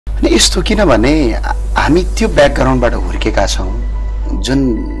यस्तो किनभने हामी त्यो ब्याकग्राउन्डबाट हुर्केका छौँ जुन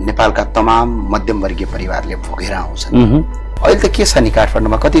नेपालका तमाम मध्यमवर्गीय परिवारले भोगेर आउँछन्। अहिले त के छ नि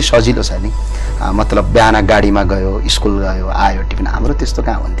काठमाडौँमा कति सजिलो छ नि, मतलब बिहान गाडीमा गयो, स्कुल गयो, आयो, टिफिन। हाम्रो त्यस्तो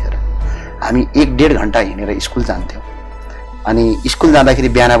कहाँ हुन्थ्यो र? हामी 1-1.5 घन्टा हिँडेर स्कुल जान्थ्यौँ। अनि स्कुल जाँदाखेरि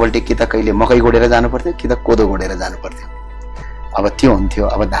बिहानपल्ट कि त कहिले मकै गोडेर जानु पर्थ्यो कि त कोदो गोडेर जानु पर्थ्यो। अब त्यो हुन्थ्यो।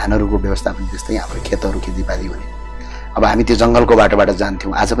 अब धानहरूको व्यवस्थापन त्यस्तै, हाम्रो खेतहरू खेतीपाती हुने। अब हामी त्यो जङ्गलको बाटोबाट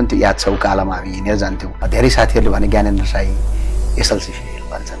जान्थ्यौँ। आज पनि त्यो याद छ, उकालोमा हामी हिँडेर जान्थ्यौँ। धेरै साथीहरूले भने ज्ञानेन्द्र शाही एसएलसी फेल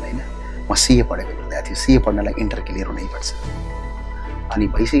भन्छन् होइन। म सिए पढेको हुँदै थियो, सिए पढ्नलाई इन्टर क्लियर हुनैपर्छ। अनि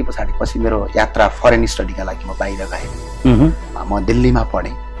भइसके पछाडि पछि मेरो यात्रा फरेन स्टडीका लागि म बाहिर गएँ। म दिल्लीमा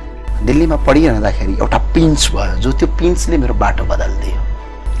पढेँ। दिल्लीमा पढिरहँदाखेरि एउटा पिन्च भयो, जो त्यो पिन्चले मेरो बाटो बदलिदियो।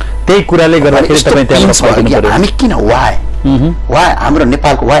 त्यही कुराले गर्दाखेरि हामी किन वाइ हाम्रो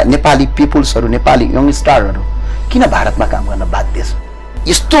नेपालको नेपाली पिपुल्सहरू, नेपाली यङस्टारहरू किन भारतमा काम गर्न बाध्य छ?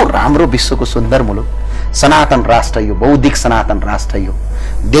 यस्तो राम्रो विश्वको सुन्दर मुलुक, सनातन राष्ट्र यो, बौद्धिक सनातन राष्ट्र यो,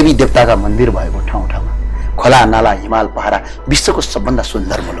 देवी देवताका मन्दिर भएको ठाउँ ठाउँमा, खोला नाला हिमाल पहाड, विश्वको सबभन्दा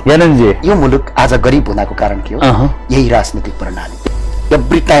सुन्दर मुलुक। यो मुलुक आज गरिब हुँदाको कारण के हो? यही राजनीतिक प्रणाली।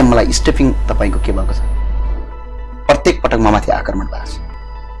 एभ्री टाइम मलाई स्टेपिङ तपाईको के भएको छ? प्रत्येक पटक म माथि आक्रमण भएको छ,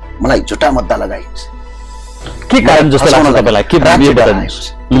 मलाई झुटा मुद्दा लगाइन्छ। के कारण जस्तो लाग्छ तपाईलाई? के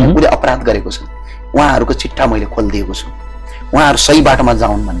उसले अपराध गरेको छ, उहाँहरूको चिट्ठा मैले खोलिदिएको छु, उहाँहरू सही बाटोमा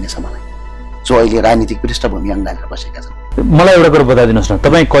जाउन् भन्ने छ मलाई, जो अहिले राजनीतिक पृष्ठभूमि अँगालेर बसेका छन्। मलाई एउटा कुरा बताइदिनुहोस् न,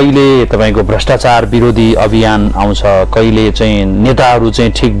 तपाईँ कहिले तपाईँको भ्रष्टाचार विरोधी अभियान आउँछ, कहिले चाहिँ नेताहरू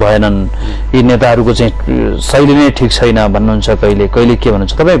चाहिँ ठिक भएनन्, यी नेताहरूको चाहिँ शैली नै ठिक छैन भन्नुहुन्छ, कहिले कहिले के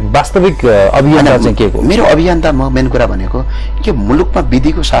भन्नुहुन्छ? तपाईँ वास्तविक अभियन्ता चाहिँ के हो? मेरो अभियन्ता म मेन कुरा भनेको यो मुलुकमा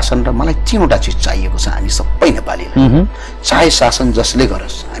विधिको शासन र मलाई 3वटा चिज चाहिएको छ हामी सबै नेपालीलाई। चाहे शासन जसले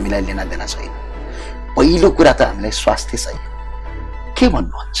गरोस्, हामीलाई लेना देना छैन। पहिलो कुरा त हामीलाई स्वास्थ्य चाहियो। के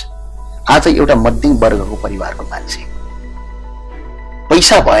भन्नुहुन्छ? आज एउटा मध्यम वर्गको परिवारको मान्छे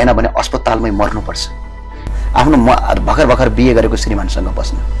पैसा भएन भने अस्पतालमै मर्नुपर्छ। आफ्नो भर्खर भर्खर बिहे गरेको श्रीमानसँग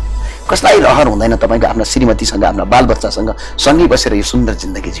बस्न कसलाई रहर हुँदैन? तपाईँको आफ्ना श्रीमतीसँग, आफ्ना बालबच्चासँग सँगै बसेर यो सुन्दर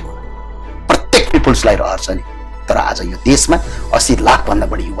जिन्दगी जिउन प्रत्येक पिपुल्सलाई रहर छ नि। तर आज यो देशमा 80 लाखभन्दा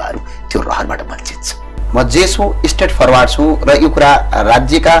बढी युवाहरू त्यो रहरबाट वञ्चित छ। म जे छु स्ट्रेट फरवार्ड छु र यो कुरा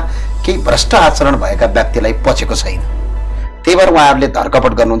राज्यका केही भ्रष्ट आचरण भएका व्यक्तिलाई पचेको छैन। त्यही भएर उहाँहरूले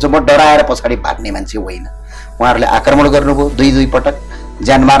धरकपट गर्नुहुन्छ। म डराएर पछाडि भाग्ने मान्छे होइन। उहाँहरूले आक्रमण गर्नुभयो, 2 पटक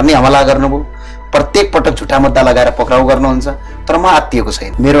ज्यान मार्ने हमला गर्नुभयो, प्रत्येक पटक झुटा मुद्दा लगाएर पक्राउ गर्नुहुन्छ। तर म आत्तिएको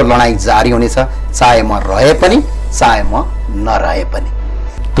छैन। मेरो लडाईँ जारी हुनेछ, चाहे म रहे पनि, चाहे म नरहे पनि।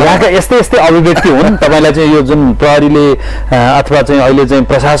 यहाँका यस्तै यस्तै अभिव्यक्ति हुन्। तपाईँलाई चाहिँ यो जुन प्रहरीले अथवा चाहिँ अहिले चाहिँ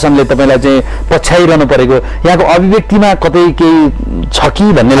प्रशासनले तपाईँलाई चाहिँ पछ्याइरहनु परेको यहाँको अभिव्यक्तिमा कतै केही छ कि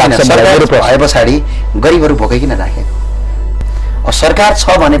भन्ने लाग्छ। भए पछाडि गरिबहरू भोकै किन राखेको? सरकार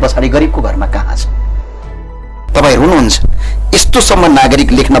छ भने पछाडि गरिबको घरमा कहाँ छ? तपाईँ हुनुहुन्छ, यस्तोसम्म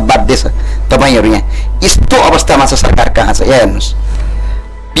नागरिक लेख्न बाध्य छ। तपाईँहरू यहाँ यस्तो अवस्थामा छ, सरकार कहाँ छ? यहाँ हेर्नुहोस्,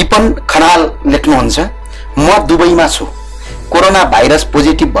 विपन खनाल लेख्नुहुन्छ, म दुबईमा छु, कोरोना भाइरस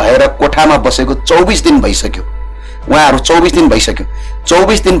पोजिटिभ भएर कोठामा बसेको 24 दिन भइसक्यो। उहाँहरू 24 दिन भइसक्यो,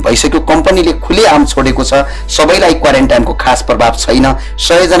 24 दिन भइसक्यो। कम्पनीले खुलेआम छोडेको छ, सबैलाई क्वारेन्टाइनको खास प्रभाव छैन।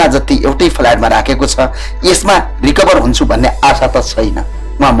 100 जना जति एउटै फ्ल्याटमा राखेको छ। यसमा रिकभर हुन्छु भन्ने आशा त छैन।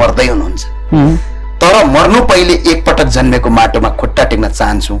 उहाँ मर्दै हुनुहुन्छ। तर मर्नु पहिले एकपटक जन्मेको माटोमा खुट्टा टेक्न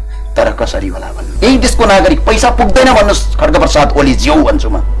चाहन्छु, तर कसरी होला भन्नु? यही देशको नागरिक पैसा पुग्दैन भन्नुहोस्, खड्गप्रसाद ओली ज्यू भन्छु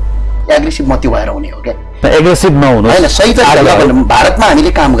म। एग्रेसिभ मती भएर हुने हो क्या? एग्रेसिभ नहुनु होइन, सही त। भारतमा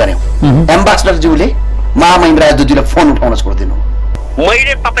हामीले काम गर्यौँ, एम्बासडर ज्यूले महामहिन्द्रा ज्यूले फोन उठाउन छोड्दिनु।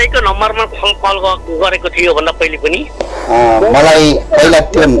 मैले तपाईको नम्बरमा फोन कल गरेको थिएँ यो भन्दा पहिले पनि। मलाई पहिला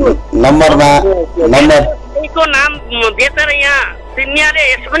त्यो नम्बरमा तपाईँको नाम बेचेर यहाँ सिनियरले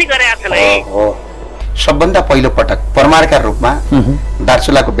यस पनि गरेका छन् है। सबभन्दा पहिलो पटक परमारका रूपमा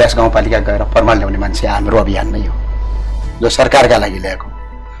दार्चुलाको ब्यास गाउँपालिका गएर परमार ल्याउने मान्छे हाम्रो अभियान नै हो, जो सरकारका लागि ल्याएको।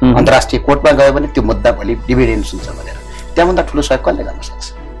 अन्तर्राष्ट्रिय कोर्टमा गयो भने त्यो मुद्दा भोलि डिभिडेन्स हुन्छ भनेर। त्यहाँभन्दा ठुलो सहयोग कसले गर्न सक्छ?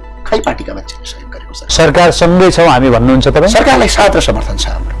 खै पार्टीका मान्छेले सहयोग गरेको छ। सरकार सँगै छौँ हामी भन्नुहुन्छ तपाईँ? सरकारलाई साथ र समर्थन छ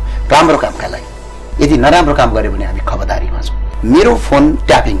हाम्रो राम्रो कामका लागि। यदि नराम्रो काम गर्यो भने हामी खबरदारीमा छौँ। मेरो फोन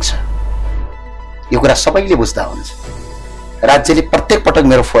ट्यापिङ छ, यो कुरा सबैले बुझ्दा हुन्छ। राज्यले प्रत्येक पटक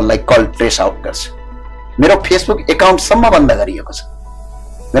मेरो फोनलाई कल ट्रेस आउट गर्छ। मेरो फेसबुक एकाउन्टसम्म बन्द गरिएको छ।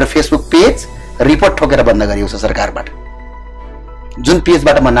 मेरो फेसबुक पेज रिपोर्ट ठोकेर बन्द गरिएको छ सरकारबाट, जुन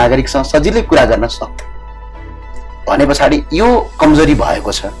पेजबाट म नागरिकसँग सजिलै कुरा गर्न सक्थेँ। भने पछाडि यो कमजोरी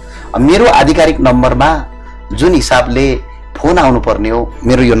भएको छ। मेरो आधिकारिक नम्बरमा जुन हिसाबले फोन आउनुपर्ने हो,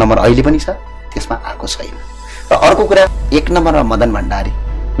 मेरो यो नम्बर अहिले पनि छ, त्यसमा आएको छैन। र अर्को कुरा, 1 नम्बरमा मदन भण्डारी,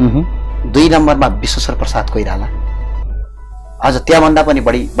 2 नम्बरमा विश्वेश्वर प्रसाद कोइराला, अझ त्यहाँभन्दा पनि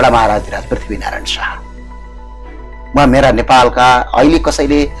बडा महाराजधिराज पृथ्वीनारायण शाह। म मेरा नेपालका अहिले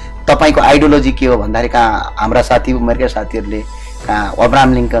कसैले तपाईँको आइडियोलोजी के हो भन्दाखेरि कहाँ हाम्रा साथी उमेरका साथीहरूले कहाँ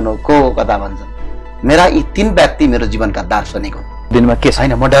अब्राहम लिङ्कन हो को कता भन्छन्। मेरा यी 3 व्यक्ति मेरो जीवनका दार्शनिक हुन्। दिनमा के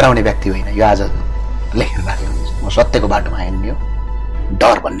छैन, म डराउने व्यक्ति होइन। यो आज लेखेर राखेको हुन्छ, म सत्यको बाटोमा हिँड्ने हो।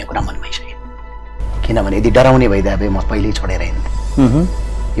 डर भन्ने कुरा मनमै छैन, किनभने यदि डराउने भइदिए भए म पहिल्यै छोडेर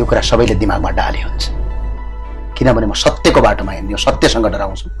हिँड्थेँ। यो कुरा सबैले दिमागमा डाले हुन्छ, किनभने म सत्यको बाटोमा हिँड्ने हो। सत्यसँग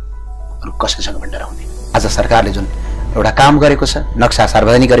डराउँछु, अरू कसैसँग पनि डराउँदैन। आज सरकारले जुन एउटा काम गरेको छ, नक्सा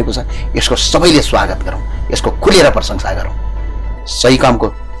सार्वजनिक गरेको छ, यसको सबैले स्वागत गरौँ, यसको खुलेर प्रशंसा गरौँ। सही कामको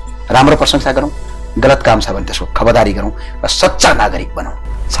राम्रो प्रशंसा गरौँ, गलत काम छ भने त्यसको खबरदारी गरौँ र सच्चा नागरिक बनाऊ।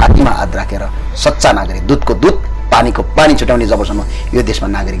 छातीमा हात राखेर सच्चा नागरिक, दुधको दुध पानीको पानी छुटाउने जबसम्म यो देशमा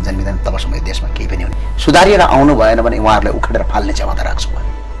नागरिक जन्मिँदैन तबसम्म यो देशमा केही पनि हुने। सुधारिएर आउनु भएन भने उहाँहरूलाई उखेडेर फाल्ने क्षमता राख्छु।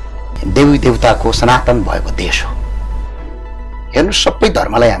 देवी देवताको सनातन भएको देश हो। हेर्नु, सबै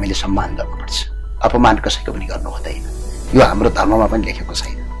धर्मलाई हामीले सम्मान गर्नुपर्छ, अपमान कसैको पनि गर्नु हुँदैन। यो हाम्रो धर्ममा पनि लेखेको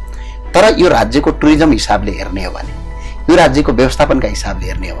छैन। तर यो राज्यको टुरिज्म हिसाबले हेर्ने हो भने, यो राज्यको व्यवस्थापनका हिसाबले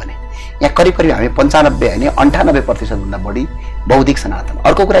हेर्ने हो भने यहाँ करिब करिब हामी 95 होइन 98% भन्दा बढी बौद्धिक सनातन।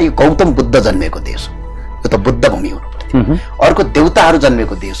 अर्को कुरा, यो गौतम बुद्ध जन्मेको देश हो, यो त बुद्ध भूमि हुनु पर्थ्यो। अर्को देवताहरू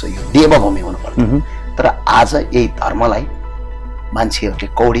जन्मेको देश हो, यो देवभूमि हुनु पर्थ्यो। तर आज यही धर्मलाई मान्छेहरूले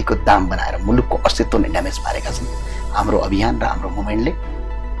कौडीको दाम बनाएर मुलुकको अस्तित्व नै ड्यामेज पारेका छन्। हाम्रो अभियान र हाम्रो मुभमेन्टले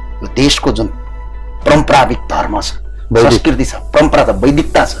यो देशको जुन परम्परागत धर्म छ, संस्कृति छ, परम्परा छ,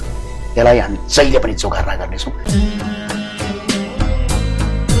 वैदिकता छ, यसलाई हामी जहिले पनि जोगार्ना गर्नेछौँ।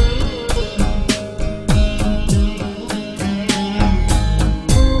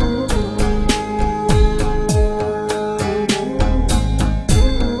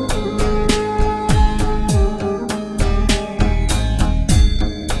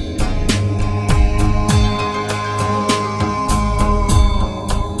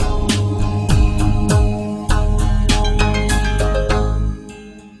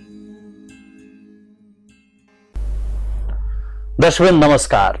 दर्शक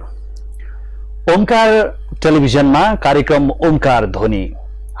नमस्कार। ओमकार टेलिभिजनमा कार्यक्रम ओमकार ध्वनि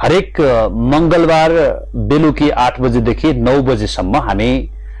हरेक मंगलबार बेलुकी 8 बजेदेखि 9 बजेसम्म हामी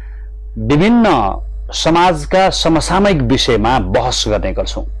विभिन्न समाजका समसामयिक विषयमा बहस गर्ने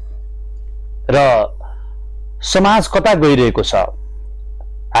गर्छौं र समाज कता गइरहेको छ,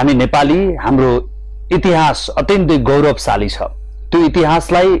 हामी नेपाली, हाम्रो इतिहास अत्यन्तै गौरवशाली छ, त्यो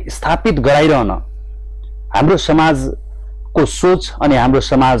इतिहासलाई स्थापित गराइरहन हाम्रो समाज को सोच अनि हाम्रो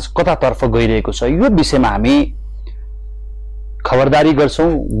समाज कतातर्फ गइरहेको छ, यो विषयमा हामी खबरदारी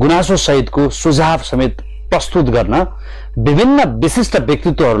गर्छौं। गुनासो सहितको सुझाव समेत प्रस्तुत गर्न विभिन्न विशिष्ट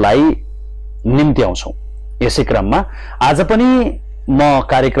व्यक्तित्वहरूलाई निम्ति आउँछौं। यसै क्रममा आज पनि म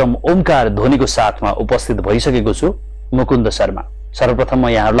कार्यक्रम ओमकार ध्वनिको साथमा उपस्थित भइसकेको छु, मुकुन्द शर्मा। सर्वप्रथम म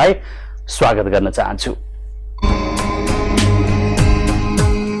यहाँहरूलाई स्वागत गर्न चाहन्छु।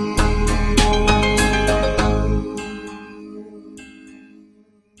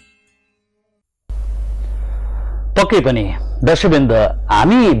 पक्कै पनि दर्शकवृन्द,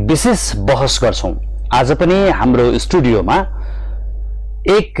 हामी विशेष बहस गर्छौं। आज पनि हाम्रो स्टुडियोमा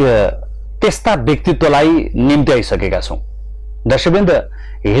एक त्यस्ता व्यक्तित्वलाई निम्ति आइसकेका छौं। दर्शकवृन्द,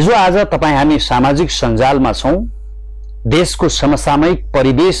 हिजो आज तपाईं हामी सामाजिक सञ्जालमा छौं, देशको समसामयिक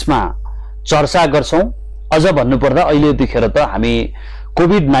परिवेशमा चर्चा गर्छौं। अझ भन्नुपर्दा अहिले यतिखेर त हामी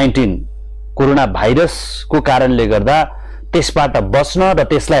कोभिड-19 कोरोना भाइरसको कारणले गर्दा त्यसबाट बच्न र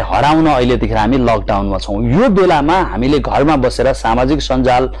त्यसलाई हराउन अहिले यतिखेर हामी लकडाउनमा छौं। यो बेलामा हामीले घरमा बसेर सामाजिक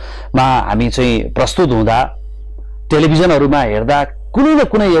सञ्जालमा हामी चाहिँ प्रस्तुत हुँदा, टेलिभिजनहरुमा हेर्दा कुनै न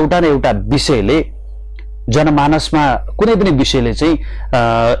कुनै एउटा न एउटा विषयले जनमानसमा कुनै पनि विषयले चाहिँ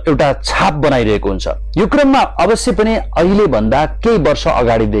एउटा छाप बनाइरहेको हुन्छ। यो क्रममा अवश्य पनि अहिले भन्दा केही वर्ष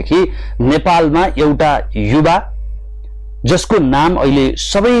अगाडिदेखि नेपालमा एउटा युवा जसको नाम अहिले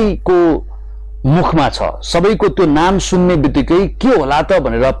सबैको मुखमा छ, सबैको त्यो नाम सुन्ने बित्तिकै के होला त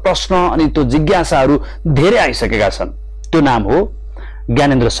भनेर प्रश्न अनि त्यो जिज्ञासाहरू धेरै आइसकेका छन्। त्यो नाम हो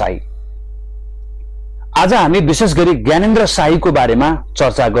ज्ञानेन्द्र शाही। आज हामी विशेष गरी ज्ञानेन्द्र शाहीको बारेमा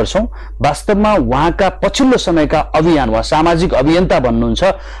चर्चा गर्छौं। वास्तवमा उहाँका पछिल्लो समयका अभियान, उहाँ सामाजिक अभियन्ता भन्नुहुन्छ।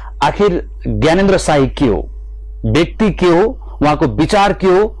 आखिर ज्ञानेन्द्र शाही के हो, व्यक्ति के हो, उहाँको विचार के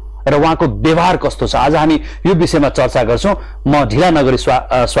हो र उहाँको व्यवहार कस्तो छ, आज हामी यो विषयमा चर्चा गर्छौं। म ढिला नगरी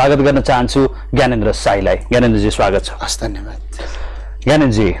स्वागत गर्न चाहन्छु ज्ञानेन्द्र शाहीलाई। ज्ञानेन्द्रजी स्वागत छ। हस्, धन्यवाद।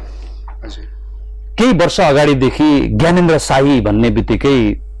 ज्ञानेन्द्रजी, केही वर्ष अगाडिदेखि ज्ञानेन्द्र शाही भन्ने बित्तिकै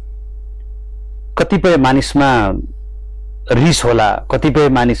कतिपय मानिसमा रिस होला, कतिपय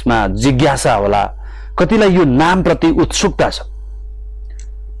मानिसमा जिज्ञासा होला, कतिलाई यो नामप्रति उत्सुकता छ।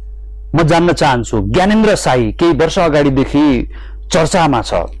 म जान्न चाहन्छु ज्ञानेन्द्र शाही केही वर्ष अगाडिदेखि चर्चामा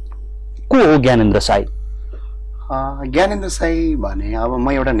छ, को हो ज्ञानेन्द्र शाही? ज्ञानेन्द्र शाही भने अब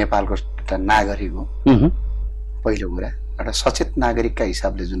म एउटा नेपालको एउटा नागरिक हो। पहिलो कुरा एउटा सचेत नागरिकका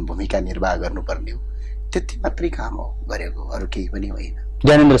हिसाबले जुन भूमिका निर्वाह गर्नुपर्ने हो त्यति मात्रै काम हो गरेको, अरू केही पनि होइन।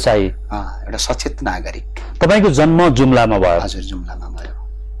 ज्ञानेन्द्र शाही एउटा सचेत नागरिक। तपाईको जन्म जुम्लामा भयो? हजुर, जुम्लामा भयो।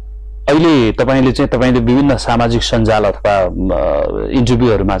 अहिले तपाईले विभिन्न सामाजिक सञ्जाल अथवा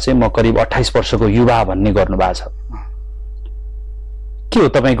इन्टरभ्यूहरुमा चाहिँ म करिब 28 वर्षको युवा भन्ने गर्नु भएको छ। के हो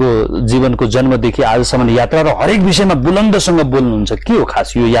तपाईको जीवनको जन्मदेखि आजसम्म यात्रा र हरेक विषयमा बुलन्दसँग बोल्नुहुन्छ, के हो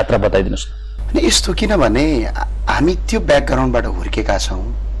खास यो यात्रा बताइदिनुस् न। यस्तो किनभने हामी त्यो ब्याकग्राउन्डबाट हुर्केका छौं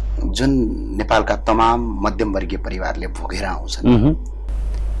जुन नेपालका तमाम मध्यमवर्गीय परिवारले भोगेर आउँछन्।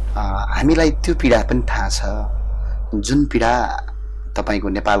 हामीलाई त्यो पीडा पनि थाहा छ, जुन पीडा तपाईको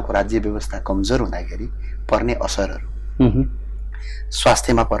नेपालको राज्य व्यवस्था कमजोर हुँदाखेरि पर्ने असरहरू,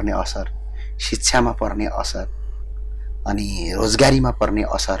 स्वास्थ्यमा पर्ने असर, शिक्षामा पर्ने असर, अनि रोजगारीमा पर्ने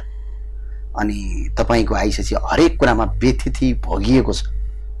असर, अनि तपाईको आइसकेपछि हरेक कुरामा व्यथिति भोगिएको छ।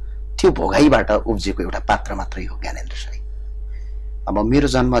 त्यो भोगाइबाट उब्जेको एउटा पात्र मात्रै हो ज्ञानेन्द्र शाही। अब मेरो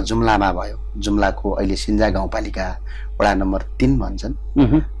जन्म जुम्लामा भयो। जुम्लाको अहिले सिन्जा गाउँपालिका वडा नम्बर 3 भन्छन्,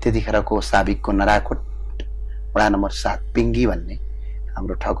 त्यतिखेरको साबिकको नराकोट वडा नम्बर 7 पिङ्गी भन्ने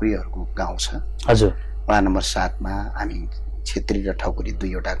हाम्रो ठकुरीहरूको गाउँ छ। हजुर, वडा नम्बर 7 मा हामी क्षेत्री र ठकुरी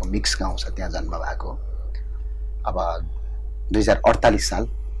दुईवटाको मिक्स गाउँ छ, त्यहाँ जन्म भएको। अब 2048 साल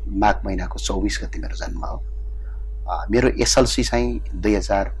माघ महिनाको 24 गते मेरो जन्म हो। मेरो एसएलसी चाहिँ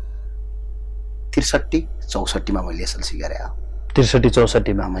 2063-64 मा मैले एसएलसी गरे हो।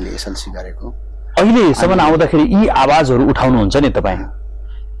 63-64 मा मैले एसएलसी गरेको। अहिले सम्म आउँदाखेरि यी आवाजहरू उठाउनुहुन्छ नि तपाई,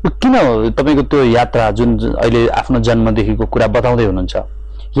 किन तपाईको त्यो यात्रा जुन अहिले आफ्नो जन्मदेखिको कुरा बताउँदै हुनुहुन्छ,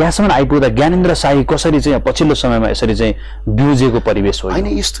 यहाँसम्म आइपुग्दा ज्ञानेन्द्र शाही कसरी चाहिँ पछिल्लो समयमा यसरी चाहिँ बिउजेको परिवेश हो? हैन,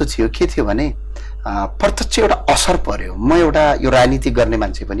 यस्तो थियो, के थियो भने प्रत्यक्ष एउटा असर पर्यो। म एउटा यो राजनीति गर्ने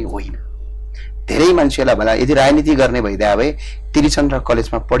मान्छे पनि होइन। धेरै मान्छेलाई भला यदि राजनीति गर्ने भइदिए भए त्रिचन्द्र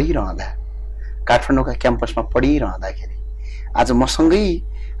कलेजमा पढिरहँदा, काठमाडौँका क्याम्पसमा पढिरहँदाखेरि आज मसँगै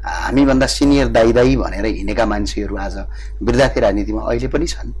हामीभन्दा सिनियर दाइ भनेर हिँडेका मान्छेहरू आज विद्यार्थी राजनीतिमा अहिले पनि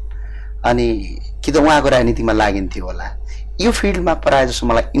छन्। अनि कि त उहाँको राजनीतिमा लागिन्थ्यो होला। यो फिल्डमा प्रायः जसो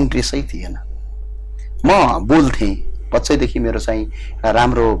मलाई इन्ट्रेस्टै थिएन। म बोल्थेँ, बच्चैदेखि मेरो चाहिँ एउटा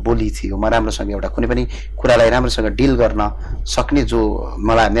राम्रो बोली थियो। म राम्रोसँग एउटा कुनै पनि कुरालाई राम्रोसँग डिल गर्न सक्ने जो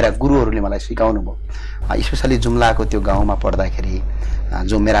मलाई मेरा गुरुहरूले मलाई सिकाउनु भयो। स्पेसली जुम्लाको त्यो गाउँमा पढ्दाखेरि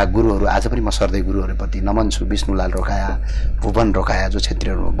जो मेरा गुरुहरू आज पनि म सर्दै गुरुहरूप्रति नमन छु। विष्णुलाल रोकाया, भुवन रोकाया, जो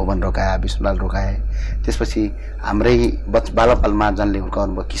क्षेत्रीहरू भुवन रोकाया, विष्णुलाल रोकाया। त्यसपछि हाम्रै बालपालमा जसले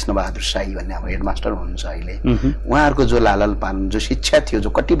हुर्काउनु भयो कृष्णबहादुर शाही भन्ने हाम्रो हेडमास्टर हुनुहुन्छ अहिले। उहाँहरूको जो लालन पालन, जो शिक्षा थियो, जो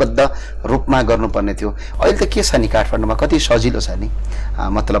कटिबद्ध रूपमा गर्नुपर्ने थियो, अहिले त के छ नि काठमाडौँमा कति सजिलो छ नि।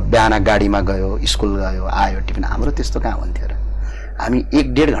 मतलब बिहान गाडीमा गयो, स्कुल गयो, आयो, टिफिन। हाम्रो त्यस्तो कहाँ हुन्थ्यो र? हामी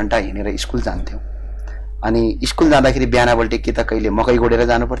 1-1.5 घण्टा हिँडेर स्कुल जान्थ्यौँ। अनि स्कुल जाँदाखेरि बिहानबल्टे कि त कहिले मकै गोडेर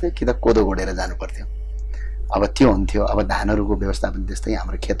जानु पर्थ्यो, कि त कोदो गोडेर जानु पर्थ्यो। अब त्यो हुन्थ्यो। अब धानहरूको व्यवस्थापन त्यस्तै,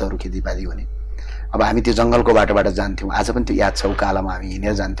 हाम्रो खेतहरू खेतीपाती हुने। अब हामी त्यो जङ्गलको बाटोबाट जान्थ्यौँ। आज पनि त्यो याद छ, उकालोमा हामी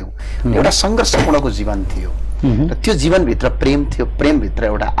हिँडेर जान्थ्यौँ। एउटा सङ्घर्षपूर्णको जीवन थियो र त्यो जीवनभित्र प्रेम थियो, प्रेमभित्र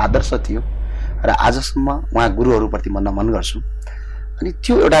एउटा आदर्श थियो। र आजसम्म उहाँ गुरुहरूप्रति म नमन गर्छु। अनि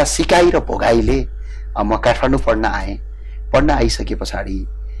त्यो एउटा सिकाइ र भोगाइले म काठमाडौँ पढ्न आएँ। पढ्न आइसके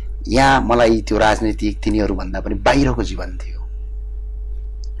पछाडि यहाँ मलाई त्यो राजनीतिक तिनीहरूभन्दा पनि बाहिरको जीवन थियो।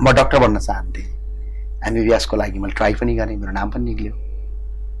 म डाक्टर बन्न चाहन्थेँ। एमबिबिएसको लागि मैले ट्राई पनि गरेँ, मेरो नाम पनि निक्ल्यो।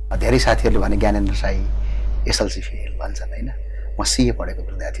 धेरै साथीहरूले भने ज्ञानेन्द्र शाही एसएलसी फेल भन्छन् होइन। म सिए पढेको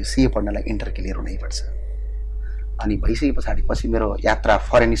विद्यार्थी, सिए पढ्नलाई इन्टर क्लियर हुनैपर्छ। अनि भइसके पछाडि पछि मेरो यात्रा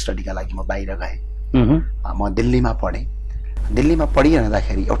फरेन स्टडीका लागि म बाहिर गएँ। म दिल्लीमा पढेँ। दिल्लीमा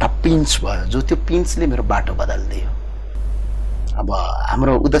पढिरहँदाखेरि एउटा पिन्च भयो, जो त्यो पिन्चले मेरो बाटो बदलिदियो। अब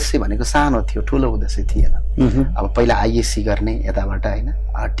हाम्रो उद्देश्य भनेको सानो थियो, ठुलो उद्देश्य थिएन। अब पहिला आइएससी गर्ने यताबाट होइन,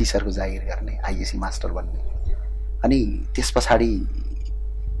 टिचरको जागिर गर्ने, आइएससी मास्टर बन्ने। अनि त्यस पछाडि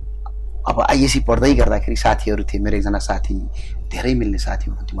अब आइएससी पढ्दै गर्दाखेरि साथीहरू थिए। मेरो एकजना साथी, धेरै मिल्ने साथी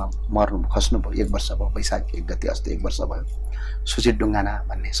हुनुहुन्थ्यो, मर्नु खस्नुभयो। 1 वर्ष भयो, वैशाख 1 गते अस्ति 1 वर्ष भयो। सुजित ढुङ्गाना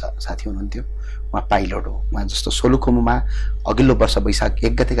भन्ने साथी हुनुहुन्थ्यो। उहाँ पाइलट हो। उहाँ जस्तो सोलुखुम्बुमा अघिल्लो वर्ष वैशाख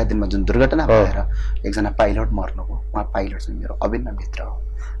 1 गतेका दिनमा जुन दुर्घटना भएर एकजना पाइलट मर्नुभयो, उहाँ पाइलट चाहिँ मेरो अभिन्न मित्र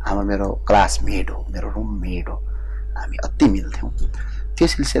हो। मेरो क्लासमेट हो, मेरो रुममेट हो। हामी अति मिल्थ्यौँ। त्यो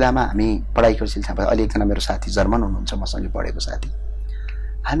सिलसिलामा हामी पढाइको सिलसिलामा अहिले एकजना मेरो साथी जर्मन हुनुहुन्छ, मसँगै पढेको साथी।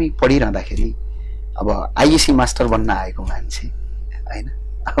 हामी पढिरहँदाखेरि अब आइएससी मास्टर बन्न आएको मान्छे होइन,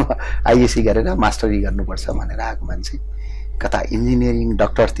 अब आइएससी गरेर मास्टरी गर्नुपर्छ भनेर आएको मान्छे कता इन्जिनियरिङ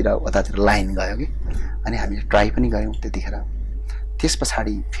डक्टरतिर उतातिर लाइन गयो कि। अनि हामीले ट्राई पनि गऱ्यौँ त्यतिखेर। त्यस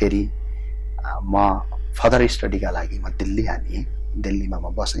पछाडि फेरि म फर्दर स्टडीका लागि म दिल्ली आएँ। दिल्लीमा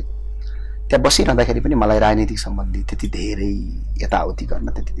म बसेँ। त्यहाँ बसिरहँदाखेरि पनि मलाई राजनीतिक सम्बन्धी त्यति धेरै यताउति गर्न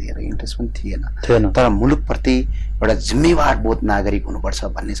त्यति धेरै इन्ट्रेस्ट पनि थिएन। तर मुलुकप्रति एउटा जिम्मेवार बोध नागरिक हुनुपर्छ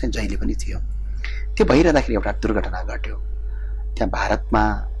भन्ने चाहिँ जहिले पनि थियो। त्यो भइरहँदाखेरि एउटा दुर्घटना घट्यो। त्यहाँ भारतमा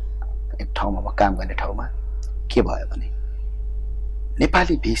एक ठाउँमा म काम गर्ने ठाउँमा के भयो भने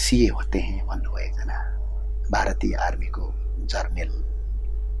नेपाली VCA होते हैं भन्नुभयो एकजना भारतीय आर्मीको जर्नेल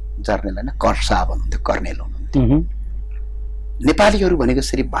होइन कर्साब हुनुहुन्थ्यो, कर्नेल हुनुहुन्थ्यो। नेपालीहरू भनेको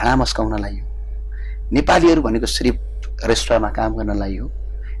सिर्फ भाँडा मस्काउनलाई हो, नेपालीहरू भनेको सिर्फ रेस्टुरेन्टमा काम गर्नलाई हो,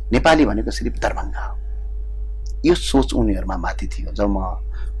 नेपाली भनेको सिर्फ दरभङ्गा हो। यो सोच उनीहरूमा माथि थियो जब म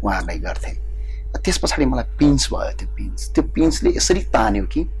उहाँहरूलाई गर्थेँ। त्यस पछाडि मलाई पिन्च भयो। त्यो पिन्चले यसरी तान्यो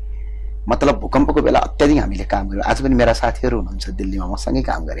कि मतलब भूकम्पको बेला अत्याधिक हामीले काम गर्यौँ। आज पनि मेरा साथीहरू हुनुहुन्छ दिल्लीमा मसँगै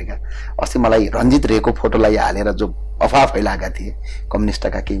काम गरेका। अस्ति मलाई रञ्जित रेको फोटोलाई हालेर जो अफवाह फैलाएका थिए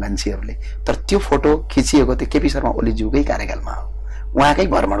कम्युनिस्टका केही मान्छेहरूले, तर त्यो फोटो खिचिएको त्यो केपी शर्मा ओलीज्यूकै कार्यकालमा हो, उहाँकै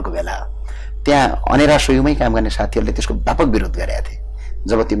भ्रमणको बेला हो। त्यहाँ अनेरा सोयुमै काम गर्ने साथीहरूले त्यसको व्यापक विरोध गरेका थिए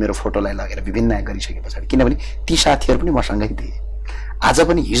जब त्यो मेरो फोटोलाई लगेर विभिन्न गरिसके पछाडि, किनभने ती साथीहरू पनि मसँगै थिए। आज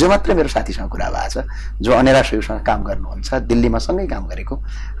पनि हिजो मात्र मेरो साथीसँग कुरा भएको छ जो अनेरा सोयुसँग काम गर्नुहुन्छ, दिल्लीमा सँगै काम गरेको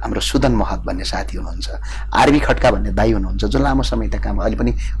हाम्रो सुदन महत भन्ने साथी हुनुहुन्छ, आरबी खड्का भन्ने दाई हुनुहुन्छ जो लामो समय त्यहाँ काम, अहिले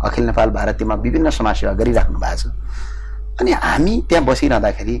पनि अखिल नेपाल भारतीयमा विभिन्न समाजसेवा गरिराख्नु भएको छ। अनि हामी त्यहाँ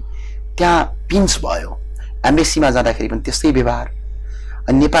बसिरहँदाखेरि त्यहाँ पिन्च भयो। एम्बेसीमा जाँदाखेरि पनि त्यस्तै व्यवहार,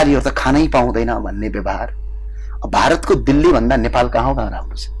 अनि नेपालीहरू त खानै पाउँदैन भन्ने व्यवहार। भारतको दिल्ली भन्दा नेपाल कहाँ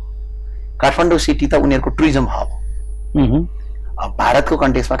राम्रो छ? काठमाडौँ सिटी त उनीहरूको टुरिज्म हब। भारतको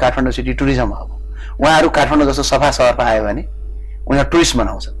कन्टेक्समा काठमाडौँ सिटी टुरिज्म हब। उहाँहरू काठमाडौँ जस्तो सफा सहर पायो भने उनीहरू टुरिस्ट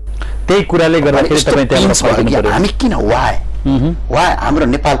बनाउँछ। त्यही कुराले गर्दाखेरि हामी किन वाइ हाम्रो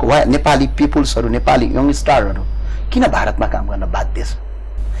नेपालको नेपाली पिपुल्सहरू, नेपाली यङ स्टारहरू किन भारतमा काम गर्न बाध्य छ?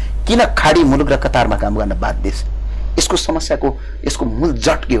 किन खाडी मुलुक र कतारमा काम गर्न बाध्य छ? यसको समस्याको यसको मूल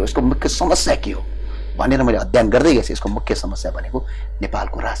जट के हो, यसको मुख्य समस्या के हो भनेर मैले अध्ययन गर्दै गएँ। यसको मुख्य समस्या भनेको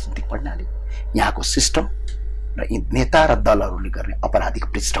नेपालको राजनीतिक प्रणाली, यहाँको सिस्टम र यी नेता र दलहरूले गर्ने अपराधिक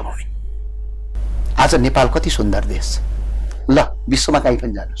पृष्ठभूमि। आज नेपाल कति सुन्दर देश छ, ल विश्वमा कहीँ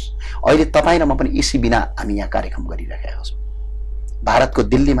पनि जानुहोस्। अहिले तपाईँ र म पनि एसी बिना हामी यहाँ कार्यक्रम गरिरहेका छौँ। भारतको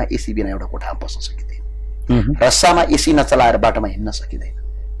दिल्लीमा एसी बिना एउटा कोठामा बस्न सकिँदैन, रसियामा एसी नचलाएर बाटोमा हिँड्न सकिँदैन,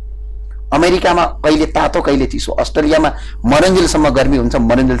 अमेरिकामा कहिले तातो कहिले चिसो, अस्ट्रेलियामा मरन्जेलसम्म गर्मी हुन्छ,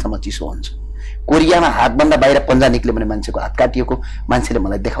 मरन्जेलसम्म चिसो हुन्छ, कोरियामा हातभन्दा बाहिर पन्जा निक्ल्यो भने मान्छेको हात काटिएको मान्छेले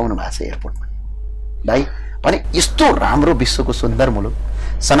मलाई देखाउनु भएको छ एयरपोर्टमा। भाइ भने यस्तो राम्रो विश्वको सुन्दर मुलुक,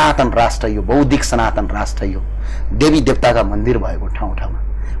 सनातन राष्ट्र यो, बौद्धिक सनातन राष्ट्र यो, देवी देवताका मन्दिर भएको ठाउँ ठाउँमा,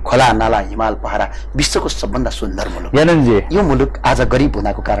 खोला नाला हिमाल पहाड, विश्वको सबभन्दा सुन्दर मुलुक। यो मुलुक आज गरिब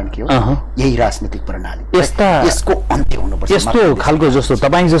हुँदाको कारण के हो? यही राजनीतिक प्रणाली। यसको अन्त्य हुनुपर्छ। यस्तो खालको जस्तो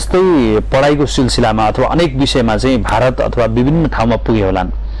तपाईँ जस्तै पढाइको सिलसिलामा अथवा अनेक विषयमा चाहिँ भारत अथवा विभिन्न ठाउँमा पुगे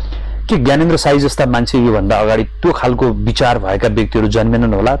होलान् कि ज्ञानेन्द्र शाही जस्ता मान्छे योभन्दा अगाडि त्यो खालको विचार भएका व्यक्तिहरू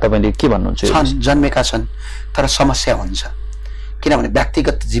जन्मेनन् होला? तपाईँले के भन्नुहुन्छ? जन्मेका छन्, तर समस्या हुन्छ। किनभने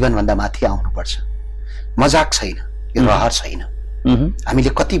व्यक्तिगत जीवनभन्दा माथि आउनुपर्छ। मजाक छैन, यो रहर छैन। हामीले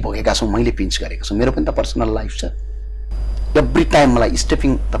कति भोगेका छौँ, मैले पिन्च गरेको छु। मेरो पनि त पर्सनल लाइफ छ। एभ्री टाइम मलाई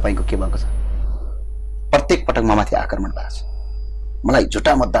स्टेपिङ तपाईँको के भएको छ, प्रत्येक पटक म माथि आक्रमण भएको छ, मलाई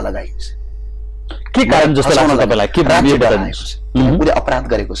झुटा मुद्दा लगाइन्छ। के कारण जस्तो लाग्छ तपाईँलाई? के उसले अपराध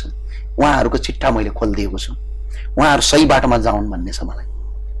गरेको छ, उहाँहरूको चिट्ठा मैले खोलिदिएको छु। उहाँहरू सही बाटोमा जाउन् भन्ने छ मलाई,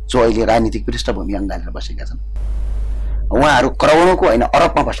 जो अहिले राजनीतिक पृष्ठभूमि अँगालेर बसेका छन्। उहाँहरू करोडौँको होइन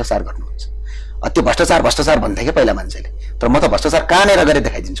अरबमा भ्रष्टाचार गर्नुहुन्छ। त्यो भ्रष्टाचार भन्थे क्या पहिला मान्छेले, तर म त भ्रष्टाचार कहाँनिर गरेर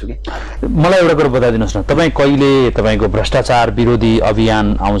देखाइदिन्छु कि। मलाई एउटा कुरो बताइदिनुहोस् न, तपाईँ कहिले तपाईँको भ्रष्टाचार विरोधी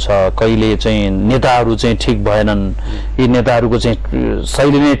अभियान आउँछ, कहिले चाहिँ नेताहरू चाहिँ ठिक भएनन्, यी नेताहरूको चाहिँ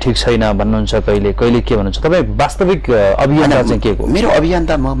शैली नै ठिक छैन भन्नुहुन्छ, कहिले के भन्नुहुन्छ? तपाईँ वास्तविक अभियान चाहिँ के हो? मेरो अभियान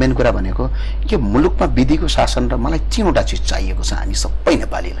त म मेन कुरा भनेको यो मुलुकमा विधिको शासन र मलाई तीनवटा चिज चाहिएको छ हामी सबै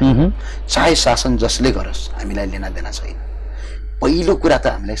नेपालीलाई। चाहे शासन जसले गरोस् हामीलाई लेना देना छैन। पहिलो कुरा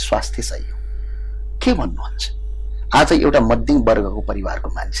त हामीलाई स्वास्थ्य चाहियो। के भन्नुहुन्छ? आज एउटा मध्यम वर्गको परिवारको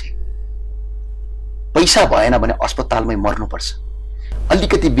मान्छे पैसा भएन भने अस्पतालमै मर्नुपर्छ।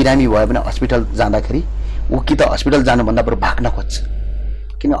 अलिकति बिरामी भयो भने हस्पिटल जाँदाखेरि ऊ कि त हस्पिटल जानुभन्दा बरु भाग्न खोज्छ,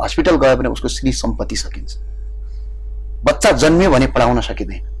 किन हस्पिटल गयो भने उसको श्री सम्पत्ति सकिन्छ। बच्चा जन्मियो भने पढाउन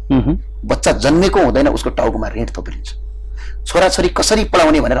सकिँदैन, बच्चा जन्मेको हुँदैन उसको टाउकोमा ऋण थोपिन्छ। छोराछोरी कसरी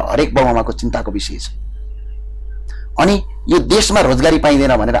पढाउने भनेर हरेक बाबुआमाको चिन्ताको विषय छ। अनि यो देशमा रोजगारी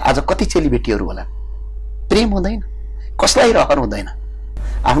पाइँदैन भनेर आज कति चेलीबेटीहरू होला, प्रेम हुँदैन, कसलाई रहर हुँदैन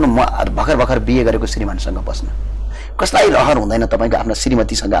आफ्नो भर्खर बिहे गरेको श्रीमानसँग बस्न, कसलाई रहर हुँदैन तपाईँको आफ्ना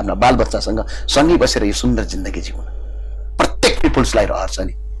श्रीमतीसँग आफ्ना बालबच्चासँग सँगै बसेर यो सुन्दर जिन्दगी जिउन। प्रत्येक पिपुल्सलाई रहर छ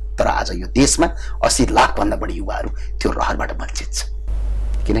नि, तर आज यो देशमा 80 लाख भन्दा बढी युवाहरू त्यो रहरबाट वञ्चित छ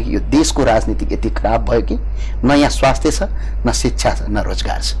किनकि यो देशको राजनीति यति खराब भयो कि न यहाँ स्वास्थ्य छ न शिक्षा छ न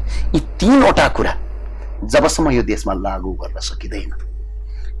रोजगार छ यी तीनवटा कुरा जबसम्म यो देशमा लागू गर्न सकिँदैन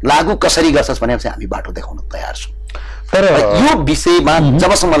लागू कसरी गर्छस् भनेपछि हामी बाटो देखाउन तयार छौं तर यो विषयमा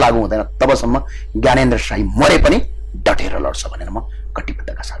जबसम्म लागू हुँदैन तबसम्म ज्ञानेन्द्र शाही मरे पनि डटेर लड्छ भनेर म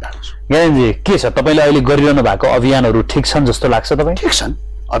कटिबद्धका साथ छु ज्ञानेन्द्रजी के छ तपाईले अहिले गरिरहनु भएको अभियानहरू ठीक छन् जस्तो लाग्छ तपाईँ ठीक छन्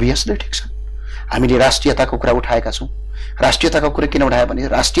अभियसली ठीक छन् हामीले राष्ट्रियताको कुरा उठाएका छौं राष्ट्रियताको कुरा किन उठाए भने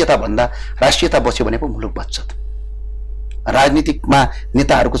राष्ट्रियता बच्यो भने पो मुलुक बच्छ राजनीतिकमा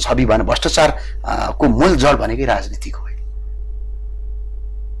नेताहरूको छवि भने भ्रष्टाचार को मूल जड भनेकै राजनीतिक हो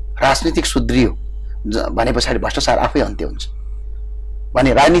राजनीतिक सुध्रियो भने पछाडि भ्रष्टाचार आफै अन्त्य हुन्छ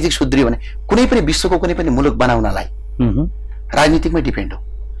भने राजनीतिक सुध्रियो भने कुनै पनि विश्वको कुनै पनि मुलुक बनाउनलाई राजनीतिकमै डिपेन्ड हो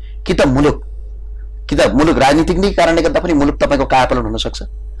कि त मुलुक राजनीतिकै कारणले गर्दा पनि मुलुक तपाईको कायापलट हुन सक्छ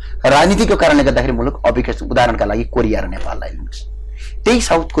राजनीतिको कारणले गर्दाखेरि मुलुक अविकसित उदाहरणका लागि कोरिया र नेपाललाई लिनुहोस् त्यही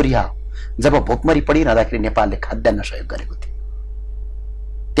साउथ कोरिया जब भोकमरी पडिरहँदाखेरि नेपालले खाद्यान्न सहयोग गरेको थियो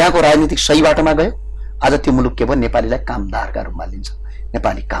त्यहाँको राजनीतिक सही बाटोमा गयो आज त्यो मुलुक केवल नेपालीलाई कामदारका रूपमा लिन्छ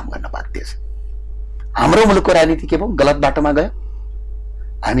नेपाली काम गर्न बाध्य छ हाम्रो मुलुकको राजनीति के भयो गलत बाटोमा गयो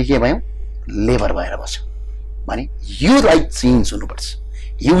हामी के भयौं लेबर भएर बस्यौं भने यो राइट चेन्ज हुनुपर्छ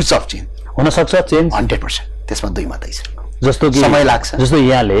युज अफ चेन्ज हुन सक्छ चेन्ज 100% त्यसमा दुई मात्रै छ जस्तो कि समय लाग्छ जस्तो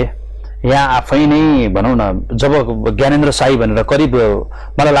यहाँ आफै नै भनौं न जब ज्ञानेन्द्र शाही भनेर करिब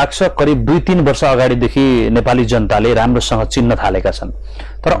मलाई लाग्छ करिब 2-3 वर्ष अगाडिदेखि नेपाली जनताले राम्रोसँग चिन्न थालेका छन्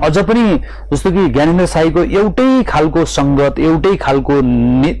तर अझ पनि जस्तो कि ज्ञानेन्द्र शाहीको एउटै खालको संगत एउटै खालको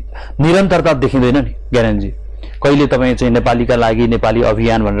निरन्तरता देखिँदैन नि ज्ञानेन्द्रजी कहिले तपाईं चाहिँ नेपालीका लागि नेपाली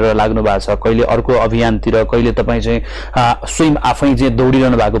अभियान भनेर लाग्नु भएको छ कहिले अर्को अभियानतिर कहिले तपाईं चाहिँ स्वयं आफै चाहिँ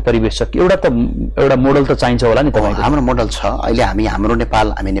दौडिरहनु भएको परिवेश छ एउटा मोडल त चाहिन्छ होला नि तपाईको हाम्रो मोडल छ अहिले हाम्रो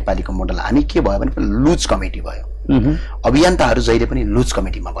नेपालीको मोडल हामी के भयो भने लुज कमिटी भयो अभियन्ताहरू जहिले पनि लुज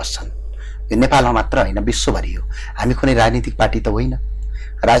कमिटीमा बस्छन् यो नेपालमा मात्र हैन विश्वभरि हो हामी कुनै राजनीतिक पार्टी त होइन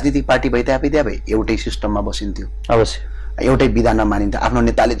राजनीतिक पार्टी भइदिए भए एउटै सिस्टममा बसिन्थ्यो अवश्य एउटै विधानमा मानिन्थ्यो आफ्नो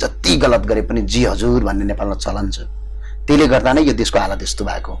नेताले जति गलत गरे पनि जी हजुर भन्ने नेपालमा चलन छ त्यसले गर्दा नै यो देशको हालत यस्तो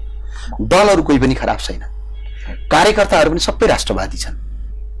भएको दलहरू कोही पनि खराब छैन कार्यकर्ताहरू पनि सबै राष्ट्रवादी छन्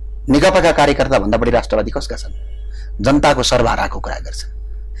नेकपाका कार्यकर्ता भन्दा बढी राष्ट्रवादी कसका छन् जनताको सर्वहाराको कुरा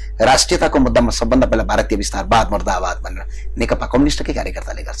गर्छन् राष्ट्रियताको मुद्दामा सबभन्दा पहिला भारतीय विस्तारवाद मुर्दाबाद भनेर नेकपा कम्युनिस्टकै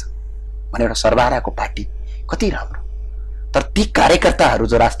कार्यकर्ताले गर्छन् भने एउटा सर्वहाराको पार्टी कति राम्रो तर ती कार्यकर्ताहरू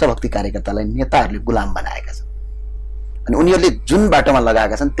जो राष्ट्रभक्ति कार्यकर्तालाई नेताहरूले गुलाम बनाएका छन् अनि उनीहरूले जुन बाटोमा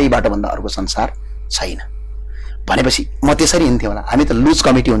लगाएका छन् त्यही बाटो भन्दा अर्को संसार छैन भनेपछि म त्यसरी हिँड्थे होला हामी त लुज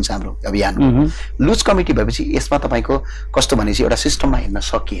कमिटी हुन्छ हाम्रो अभियान लुज कमिटी भएपछि यसमा तपाईको कस्तो भनेपछि एउटा सिस्टममा हिँड्न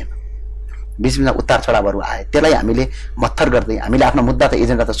सकिएन बीचमा उतार चढावहरू आए त्यसलाई हामीले मत्थर गर्दै हामीले आफ्नो मुद्दा त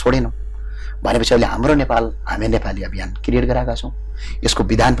एजेन्डा त छोडेनौं भनेपछि अहिले हाम्रो नेपाल हामी नेपाली अभियान क्रिएट गराएका छौं यसको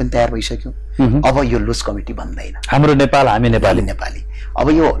विधान पनि तयार भइसक्यो अब यो लुज कमिटी बन्दैन हाम्रो नेपाल हामी नेपाली अब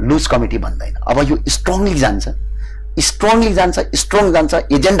यो लुज कमिटी बन्दैन अब यो स्ट्रङली जान्छ स्ट्रङ जान्छ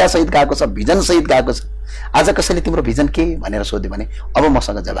एजेन्डा सहित गएको छ भिजन सहित गएको छ आज कसैले तिम्रो भिजन के भनेर सोध्यो भने अब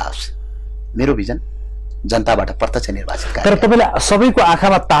मसँग जवाफ छ मेरो भिजन जनताबाट प्रत्यक्ष निर्वाचित तर तपाईले सबैको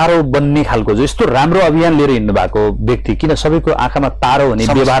आँखामा तारो बन्ने खालको जो यस्तो राम्रो अभियान लिएर हिँड्नु भएको व्यक्ति किन सबैको आँखामा तारो हुने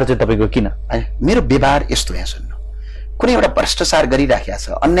व्यवहार चाहिँ तपाईको किन मेरो व्यवहार यस्तो यहाँ सुन्नु कुनै एउटा भ्रष्टाचार गरिराखेको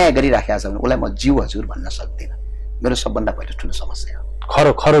छ अन्याय गरिराखेको छ भने उलाई म जीव हजुर भन्न सक्दिन मेरो सबभन्दा पहिलो ठूलो समस्या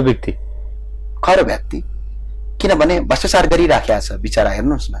हो खरो व्यक्ति किनभने भ्रष्टाचार गरिराखेको छ बिचारा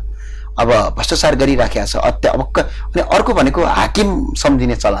हेर्नुस् न अब भ्रष्टाचार गरिराखेको छ अनि अर्को भनेको हाकिम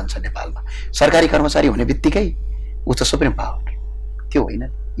सम्झिने चलन छ नेपालमा सरकारी कर्मचारी हुने बित्तिकै उ त सुप्रिम पावर त्यो होइन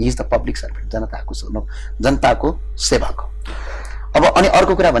he is the public servant जनताको सेवक अब अनि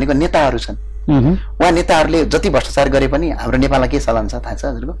अर्को कुरा भनेको नेताहरू छन् उहाँ नेताहरूले जति भ्रष्टाचार गरे पनि हाम्रो नेपालमा के चलन छ थाहा छ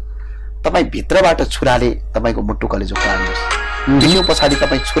हजुरको तपाई भित्रबाट छुराले तपाईको मुट्टु कलेजो काट्नुस् दिनु पछाडी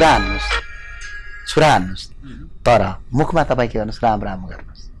तपाई छुरा हान्नुस् तर मुखमा तपाई के गर्नुस् राम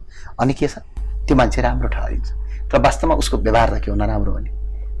गर्नुस् अनि के छ त्यो मान्छे राम्रो ठहरिन्छ तर वास्तवमा उसको व्यवहार त के हो नराम्रो भने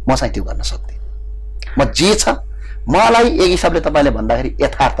म चाहिँ त्यो गर्न सक्दिन म जे छ मलाई एक हिसाबले तपाईले भन्दाखेरि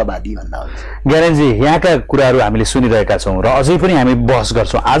यथार्थवादी भन्दा हुन्छ ज्ञानेन्द्रजी यहाँका कुराहरू हामीले सुनिरहेका छौं र अझै पनि हामी बहस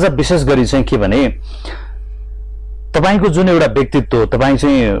गर्छौं आज विशेष गरी चाहिँ के भने तपाईको जुन एउटा व्यक्तित्व तपाई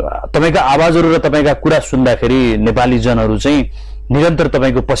चाहिँ तपाईका आवाजहरू र तपाईका कुरा सुन्दाखेरि नेपाली जनहरू चाहिँ निरन्तर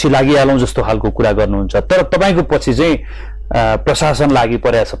तपाईको पछि लागिहालौं जस्तो खालको कुरा गर्नुहुन्छ तर तपाईको पछि चाहिँ प्रशासन लागि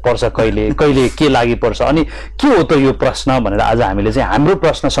पर्छ कहिले के लागि पर्छ अनि के हो त यो प्रश्न भनेर आज हामीले चाहिँ हाम्रो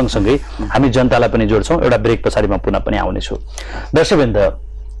प्रश्न सँगसँगै हामी जनतालाई पनि जोड्छौं एउटा ब्रेक पछाडीमा पुनः पनि आउने छु दर्शकवृन्द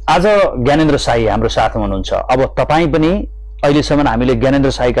आज ज्ञानेन्द्र शाही हाम्रो साथमा हुनुहुन्छ अब तपाई पनि अहिलेसम्म हामीले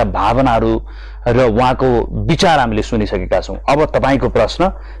ज्ञानेन्द्र शाहीका भावनाहरू र उहाँको विचार हामीले सुनिसकेका छौँ। अब तपाईँको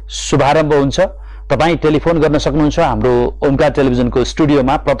प्रश्न शुभारम्भ हुन्छ। तपाईँ टेलिफोन गर्न सक्नुहुन्छ हाम्रो ओमकार टेलिभिजनको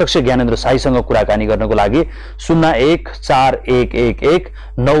स्टुडियोमा प्रत्यक्ष ज्ञानेन्द्र शाहीसँग कुराकानी गर्नको लागि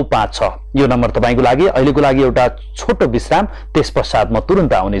 0141111956 यो नम्बर तपाईँको लागि। अहिलेको लागि एउटा छोटो विश्राम, त्यस पश्चात म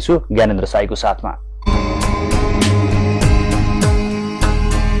तुरुन्त आउनेछु ज्ञानेन्द्र शाहीको साथमा।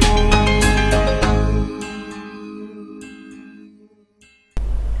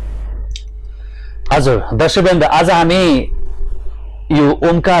 हजुर दर्शकवृन्द, आज हामी यो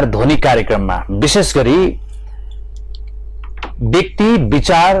ओमकार ध्वनि कार्यक्रममा विशेष गरी व्यक्ति,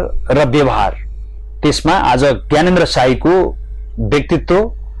 विचार र व्यवहार, त्यसमा आज ज्ञानेन्द्र शाहीको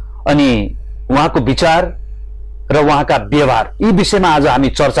व्यक्तित्व अनि उहाँको विचार र उहाँका व्यवहार, यी विषयमा आज हामी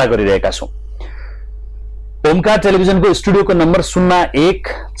चर्चा गरिरहेका छौँ। ओमकार टेलिभिजनको स्टुडियोको नम्बर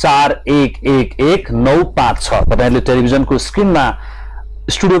 0141111956। तपाईहरुले टेलिभिजनको स्क्रिनमा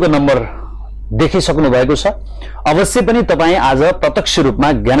स्टुडियोको नम्बर देखिसक्नु भएको छ। अवश्य पनि तपाईँ आज प्रत्यक्ष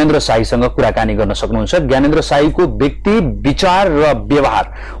रूपमा ज्ञानेन्द्र शाहीसँग कुराकानी गर्न सक्नुहुन्छ। ज्ञानेन्द्र शाहीको व्यक्ति, विचार र व्यवहार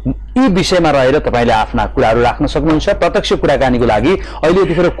यी विषयमा रहेर तपाईले आफ्ना कुराहरू राख्न सक्नुहुन्छ। प्रत्यक्ष कुराकानीको लागि अहिले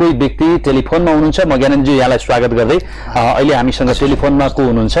यतिखेर कोही व्यक्ति टेलिफोनमा हुनुहुन्छ। म ज्ञानेन्द्रजी यहाँलाई स्वागत गर्दै अहिले हामीसँग टेलिफोनमा को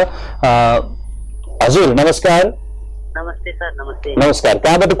हुनुहुन्छ? हजुर नमस्कार। नमस्ते सर। नमस्ते। नमस्कार,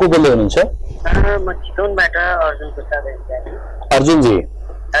 कहाँबाट को बोल्दै हुनुहुन्छ? म चितवनबाट अर्जुन प्रसाद। अर्जुनजी,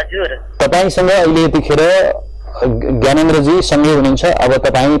 हजुर तपाईसँग अहिले यतिखेर ज्ञानेन्द्रजी सँगै हुनुहुन्छ। अब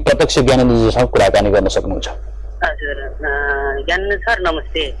तपाईँ प्रत्यक्ष ज्ञानेन्द्रजीसँग कुराकानी गर्न सक्नुहुन्छ। हजुर ज्ञानेन्द्र सर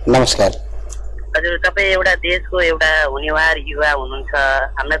नमस्ते। नमस्कार। हजुर, तपाईँ एउटा देशको एउटा हुनेवार युवा हुनुहुन्छ।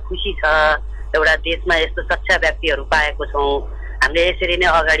 हामीलाई खुसी छ एउटा देशमा यस्तो सच्चा व्यक्तिहरू पाएको छौँ। हामीले यसरी नै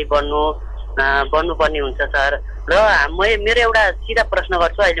अगाडि बढ्नुपर्ने हुन्छ सर। र मेरो एउटा सिधा प्रश्न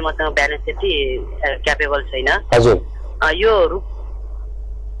गर्छु। अहिले मसँग ब्यालेन्स त्यति क्यापेबल छैन। हजुर, यो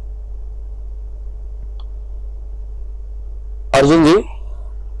अर्जुनजी।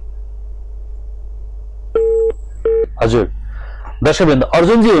 हजुर दर्शकवृन्द,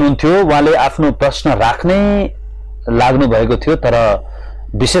 अर्जुनजी हुनुहुन्थ्यो। उहाँले आफ्नो प्रश्न राख्नै लाग्नु भएको थियो, तर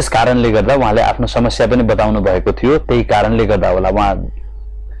विशेष कारणले गर्दा उहाँले आफ्नो समस्या पनि बताउनु भएको थियो। त्यही कारणले गर्दा होला उहाँ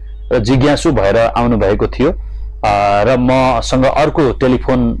जिज्ञासु भएर आउनु भएको थियो र मसँग अर्को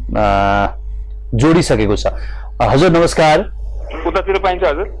टेलिफोन जोडिसकेको छ। हजुर नमस्कार। उतातिर पाइन्छ?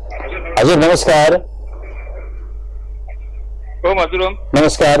 हजुर हजुर नमस्कार। ओम। हजुर ओम।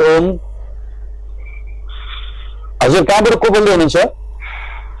 नमस्कार ओम। हजुर कहाँबाट को बोल्दै हुनुहुन्छ?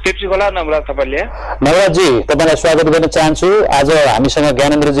 टिप्सी खोला नवराज थापाले। नवराजजी, तपाईँलाई स्वागत गर्न चाहन्छु। आज हामीसँग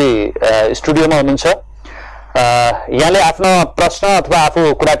ज्ञानेन्द्रजी स्टुडियोमा हुनुहुन्छ। यहाँले आफ्नो प्रश्न अथवा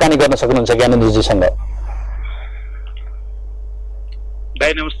आफू कुराकानी गर्न सक्नुहुन्छ ज्ञानेन्द्रजीसँग।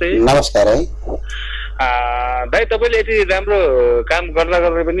 दाइ नमस्ते। नमस्कार है दाइ, तपाईँले यति राम्रो काम गर्दा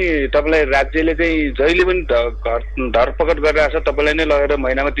गर्दै पनि तपाईँलाई राज्यले चाहिँ जहिले पनि धरपकड गरिरहेको छ। तपाईँलाई नै लगेर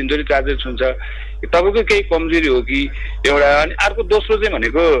महिनामा 3 जोडी चार्जेस हुन्छ। तपाईँको केही कमजोरी हो कि एउटा? अनि अर्को दोस्रो चाहिँ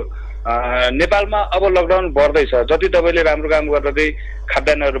भनेको नेपालमा अब लकडाउन बढ्दैछ। जति तपाईँले राम्रो काम गर्दा चाहिँ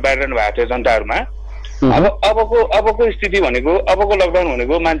खाद्यान्नहरू बाँडिरहनु भएको थियो जनताहरूमा, अबको स्थिति भनेको, अबको लकडाउन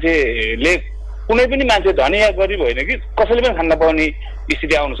भनेको मान्छेले, कुनै पनि मान्छे धनी या गरिब होइन कि कसैले पनि खान नपाउने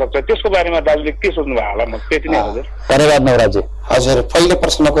स्थिति आउन सक्छ। त्यसको बारेमा दाजुले के सोच्नु भएको होला? म त्यति नै। हजुर धन्यवाद नवराजजी। हजुर, पहिलो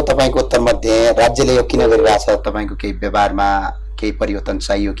प्रश्नको तपाईँको उत्तर मध्ये राज्यले यो किन गरिरहेछ, तपाईँको केही व्यवहारमा केही परिवर्तन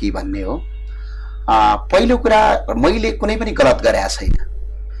चाहियो कि भन्ने हो। पहिलो कुरा, मैले कुनै पनि गलत गरेको छैन।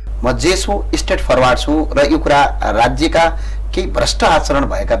 म जे छु स्ट्रेट फरवार्ड छु र यो कुरा राज्यका केही भ्रष्ट आचरण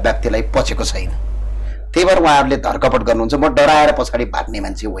भएका व्यक्तिलाई पचेको छैन। त्यही भएर उहाँहरूले धरकपट गर्नुहुन्छ। म डराएर पछाडि भाग्ने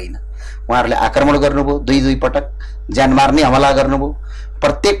मान्छे होइन। उहाँहरूले आक्रमण गर्नुभयो, दुई पटक ज्यान मार्ने हमला गर्नुभयो,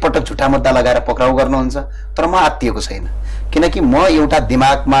 प्रत्येक पटक झुटा मुद्दा लगाएर पक्राउ गर्नुहुन्छ। तर म आत्तिएको छैन, किनकि म एउटा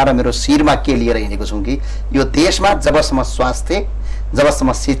दिमागमा र मेरो शिरमा के लिएर हिँडेको छु कि यो देशमा जबसम्म स्वास्थ्य,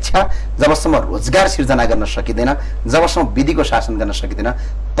 जबसम्म शिक्षा, जबसम्म रोजगार सिर्जना गर्न सकिँदैन, जबसम्म विधिको शासन गर्न सकिँदैन,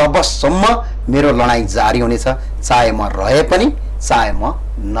 तबसम्म मेरो लडाईँ जारी हुनेछ, चाहे म रहे पनि चाहे म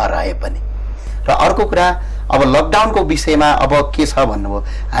नरहे पनि। र अर्को कुरा, अब लकडाउनको विषयमा अब के छ भन्नुभयो।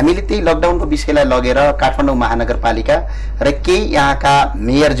 हामीले त्यही लकडाउनको विषयलाई लगेर काठमाडौँ महानगरपालिका र केही यहाँका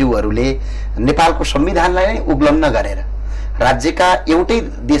मेयरज्यूहरूले नेपालको संविधानलाई नै उल्लङ्घन गरेर राज्यका एउटै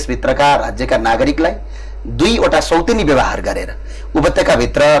देशभित्रका राज्यका नागरिकलाई 2वटा सौतेनी व्यवहार गरेर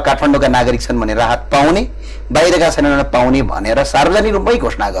उपत्यकाभित्र काठमाडौँका नागरिक छन् भने राहत पाउने, बाहिरका छैनन् पाउने भनेर सार्वजनिक रूपमै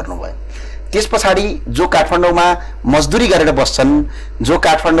घोषणा गर्नुभयो। त्यस पछाडि जो काठमाडौँमा मजदुरी गरेर बस्छन्, जो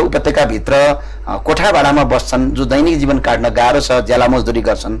काठमाडौँ उपत्यकाभित्र कोठा भाडामा बस्छन्, जो दैनिक जीवन काट्न गाह्रो छ, ज्याला मजदुरी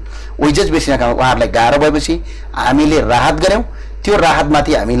गर्छन्, ओइजेज बेसी नखाउँ, उहाँहरूलाई गाह्रो भएपछि हामीले राहत गऱ्यौँ। त्यो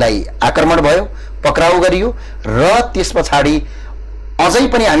राहतमाथि हामीलाई आक्रमण भयो, पक्राउ गरियो र त्यस पछाडि अझै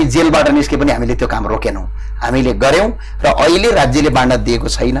पनि हामी जेलबाट निस्के पनि हामीले त्यो काम रोकेनौँ, हामीले गर्यौँ र अहिले राज्यले बाँड्न दिएको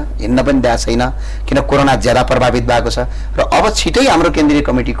छैन, हिँड्न पनि दिएको छैन किन कोरोना ज्यादा प्रभावित भएको छ। र अब छिटै हाम्रो केन्द्रीय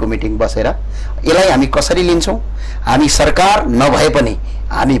कमिटीको मिटिङ बसेर यसलाई हामी कसरी लिन्छौँ, हामी सरकार नभए पनि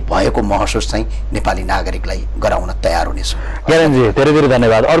हामी भएको महसुस चाहिँ नेपाली नागरिकलाई गराउन तयार हुनेछौँ। ज्ञानेन्द्रजी धेरै धेरै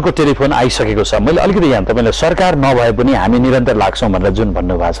धन्यवाद। अर्को टेलिफोन आइसकेको छ। मैले अलिकति यहाँ तपाईँले सरकार नभए पनि हामी निरन्तर लाग्छौँ भनेर जुन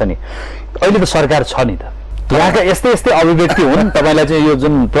भन्नुभएको छ नि, अहिले त सरकार छ नि त, यहाँका यस्तै यस्तै अभिव्यक्ति हुन्। तपाईँलाई चाहिँ यो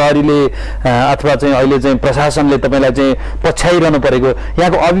जुन प्रहरीले अथवा चाहिँ अहिले चाहिँ प्रशासनले तपाईँलाई चाहिँ पछ्याइरहनु परेको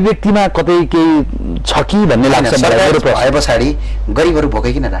यहाँको अभिव्यक्तिमा कतै केही छ कि भन्ने लाग्छ। भए पछाडि गरिबहरू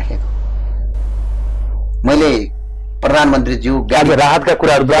भोकै किन राखेको? मैले प्रधानमन्त्रीज्यू राहतका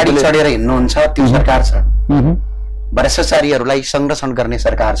कुराहरू गाडी चढेर हिँड्नुहुन्छ, त्यो सरकार छ। भ्रष्टाचारीहरूलाई संरक्षण गर्ने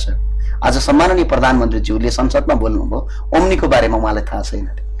सरकार छ। आज सम्माननीय प्रधानमन्त्रीज्यूले संसदमा बोल्नुभयो, ओम्नीको बारेमा उहाँलाई थाहा छैन,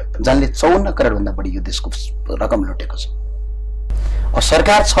 जसले 54 करोड भन्दा बढी यो देशको रकम लुटेको छ।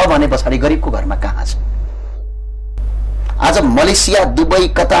 सरकार छ भने पछाडि गरिबको घरमा कहाँ छ? आज मलेसिया, दुबई,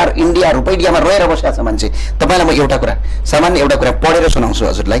 कतार, इन्डिया, रुपैयाँमा रहेर बसेको छ मान्छे। तपाईँलाई म एउटा कुरा, सामान्य एउटा कुरा पढेर सुनाउँछु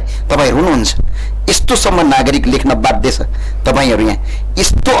हजुरलाई, तपाईँ रुनुहुन्छ। यस्तोसम्म नागरिक लेख्न बाध्य छ। तपाईँहरू यहाँ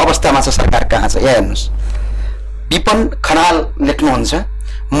यस्तो अवस्थामा छ, सरकार कहाँ छ? यहाँ हेर्नुहोस्, विपन खनाल लेख्नुहुन्छ,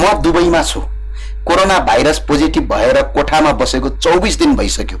 म दुबईमा छु, कोरोना भाइरस पोजिटिभ भएर कोठामा बसेको 24 दिन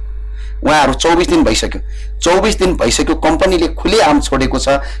भइसक्यो। उहाँहरू 24 दिन भइसक्यो, 24 दिन भइसक्यो। कम्पनीले खुलेआम छोडेको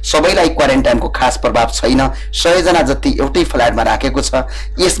छ, सबैलाई क्वारेन्टाइनको खास प्रभाव छैन। 100 जना जति एउटै फ्ल्याटमा राखेको छ।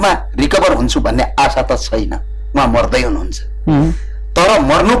 यसमा रिकभर हुन्छु भन्ने आशा त छैन। उहाँ मर्दै हुनुहुन्छ, तर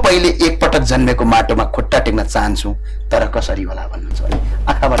मर्नु पहिले एकपटक जन्मेको माटोमा खुट्टा टेक्न चाहन्छु, तर कसरी होला भन्नुहुन्छ भने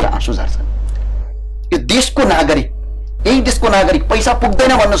आँखाबाट आँसु झर्छन्। यो देशको नागरिक, यही देशको नागरिक, पैसा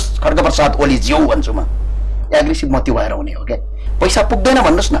पुग्दैन भन्नुहोस् खड्गप्रसाद ओली ज्यू भन्छु म, एग्रेसिभ मती भएर हुने हो क्या। पैसा पुग्दैन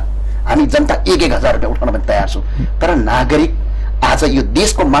भन्नुहोस् न, हामी जनता 1-1 हजार रुपियाँ उठाउन पनि तयार छौँ, तर नागरिक आज यो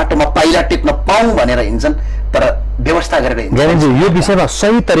देशको माटोमा पाइला टेक्न पाऊँ भनेर हिँड्छन्, तर व्यवस्था गरेर हिँड्छन्। यो विषयमा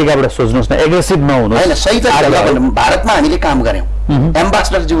सही तरिकाबाट सोच्नुहोस् न, एग्रेसिभ नहुनु होइन। सही तरिकाबाट भारतमा हामीले काम गर्यौँ।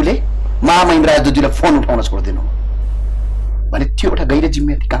 एम्बासडरज्यूले महामहिन्द्रा ज्यूले फोन उठाउन छोडिदिनु भने त्यो एउटा गैर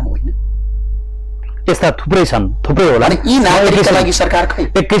जिम्मेवारी काम होइन। यस्ता थुप्रै छन्, थुप्रै होला। अनि यी नागरिकका लागि सरकार खै?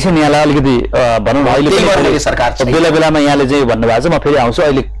 एकैछिन यहाँलाई अलिकति भनौँ न, अहिले सरकार बेला बेलामा यहाँले चाहिँ भन्नुभएको छ, म फेरि आउँछु।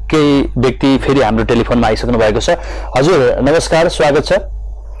 अहिले केही व्यक्ति फेरि हाम्रो टेलिफोनमा आइसक्नु भएको छ। हजुर नमस्कार, स्वागत छ।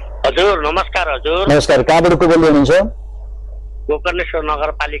 हजुर नमस्कार। हजुर नमस्कार, कहाँबाट को बोल्दै हुनुहुन्छ? गोकर्णेश्वर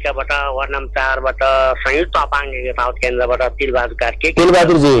नगरपालिकाबाट वार्ड नम्बर 4 बाट संयुक्त अपाङ्ग राहत केन्द्रबाट तिलबहादुर कार्की।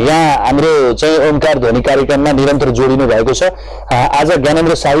 तिलबहादुरजी, यहाँ हाम्रो चाहिँ ओमकार ध्वनि कार्यक्रममा निरन्तर जोडिनु भएको छ। आज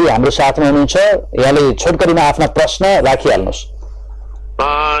ज्ञानेन्द्र शाही हाम्रो साथमा हुनुहुन्छ, यहाँले छोटकरीमा आफ्ना प्रश्न राखिहाल्नुहोस्।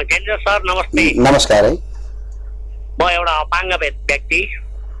 ज्ञानेन्द्र सर नमस्ते। नमस्कार। है म एउटा अपाङ्ग व्यक्ति,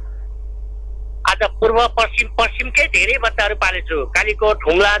 आज पूर्व पश्चिमकै धेरै बच्चाहरू पालेछु। कालीकोट,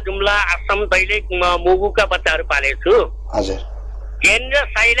 हुम्ला, जुम्ला, आसाम, दैलेख, मुगुका बच्चाहरू पालेछु। हजुर, ज्ञानेन्द्र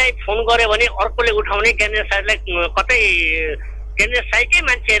शाहीलाई फोन गर्यो भने अर्कोले उठाउने, ज्ञानेन्द्र शाहीलाई कतै ज्ञानेन्द्र शाहीकै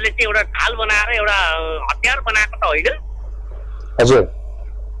मान्छेहरूले चाहिँ एउटा ढाल बनाएर एउटा हतियार बनाएको त होइन? हजुर।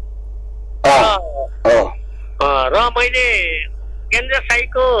 र मैले ज्ञानेन्द्र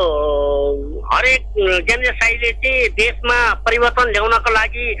शाहीको हरेक ज्ञानेन्द्र शाहीले चाहिँ देशमा परिवर्तन ल्याउनको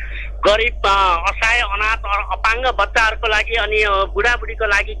लागि गरिब, असहाय, अनाथ, अपाङ्ग बच्चाहरूको लागि अनि बुढाबुढीको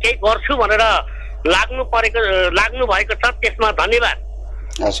लागि केही गर्छु भनेर लाग्नु भएको छ। त्यसमा धन्यवाद।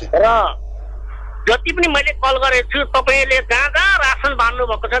 र जति पनि मैले कल गरेको छु, तपाईँले जहाँ जहाँ रासन बाँड्नु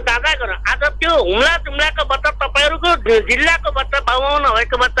भएको छ जहाँ जहाँ गर्नु। आज त्यो हुम्ला जुम्लाको बच्चा, तपाईँहरूको जिल्लाको बच्चा, बाबुआमा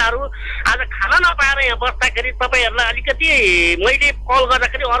नभएको बच्चाहरू आज खाना नपाएर यहाँ बस्दाखेरि तपाईँहरूलाई अलिकति मैले कल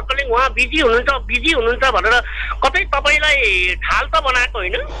गर्दाखेरि अर्कोले उहाँ बिजी हुनुहुन्छ भनेर कतै तपाईँलाई ठाल त बनाएको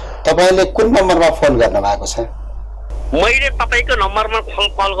होइन? तपाईँले कुन नम्बरमा फोन गर्नु भएको छ? मैले तपाईँको नम्बरमा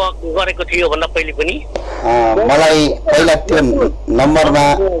कल गरेको थियो भन्दा पहिले पनि। मलाई पहिला त्यो नम्बरमा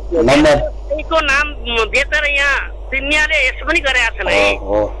को नाम बेचेर यहाँ सिन्याले यसो पनि गरेका छन् है।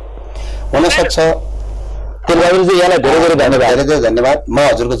 हुन सक्छ। तिलबहादुरजी, यहाँलाई धेरै धेरै धन्यवाद। धेरै धेरै धन्यवाद। म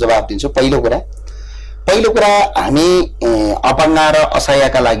हजुरको जवाब दिन्छु। पहिलो कुरा हामी अपाङ्ग र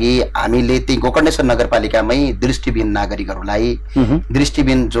असहायका लागि हामीले त्यही गोकर्णेश्वर नगरपालिकामै दृष्टिविहीन नागरिकहरूलाई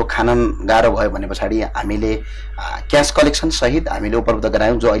दृष्टिविहीन जो खान गाह्रो भयो भने पछाडि हामीले क्यास कलेक्सन सहित हामीले उपलब्ध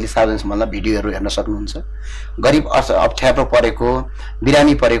गरायौँ, जो अहिले सार्वजनिक सम्बन्धमा भिडियोहरू हेर्न सक्नुहुन्छ। गरिब अप्ठ्यारो परेको,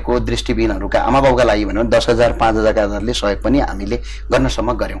 बिरामी परेको दृष्टिविहीनहरूका आमा बाउका लागि भन्यो भने 10,000 5,000 का दरले सहयोग पनि हामीले गर्नसम्म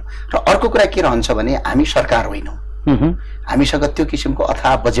गऱ्यौँ। र अर्को कुरा के रहन्छ भने हामी सरकार होइनौँ, हामीसँग त्यो किसिमको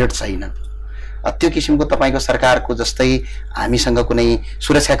अथाह बजेट छैन। त्यो किसिमको तपाईको सरकारको जस्तै हामीसँग कुनै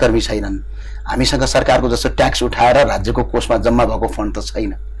सुरक्षाकर्मी छैनन्, हामीसँग सरकारको जस्तो ट्याक्स उठाएर राज्यको कोषमा जम्मा भएको फन्ड त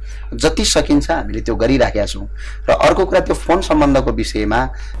छैन। जति सकिन्छ हामीले त्यो गरिराखेका छौँ। र अर्को कुरा त्यो फोन सम्बन्धको विषयमा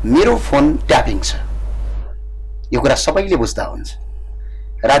मेरो फोन ट्यापिङ छ, यो कुरा सबैले बुझ्दा हुन्छ।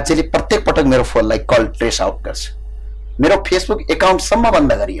 राज्यले प्रत्येक पटक मेरो फोनलाई कल ट्रेस आउट गर्छ। मेरो फेसबुक एकाउन्टसम्म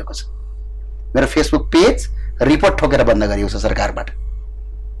बन्द गरिएको छ, मेरो फेसबुक पेज रिपोर्ट ठोकेर बन्द गरिएको छ सरकारबाट,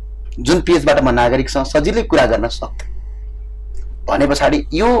 जुन पेजबाट म नागरिकसँग सजिलै कुरा गर्न सक्थेँ। भने पछाडि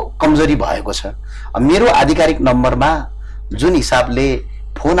यो कमजोरी भएको छ। मेरो आधिकारिक नम्बरमा जुन हिसाबले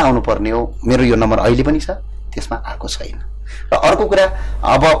फोन आउनु पर्ने हो मेरो यो नम्बर अहिले पनि छ, त्यसमा आएको छैन। र अर्को कुरा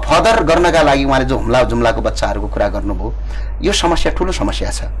अब फर्दर गर्नका लागि उहाँले जो हुम्ला जुम्लाको बच्चाहरूको कुरा गर्नुभयो, यो समस्या ठुलो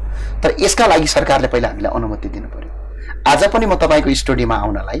समस्या छ। तर यसका लागि सरकारले पहिला हामीलाई अनुमति दिनु पर्यो। आज पनि म तपाईँको स्टुडियोमा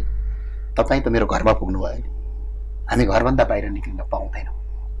आउनलाई तपाईँ त मेरो घरमा पुग्नु भयो नि, हामी घरभन्दा बाहिर निक्लिन पाउँदैनौँ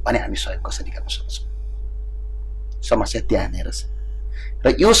भने हामी सहयोग कसरी गर्न सक्छौँ? समस्या त्यहाँनिर छ।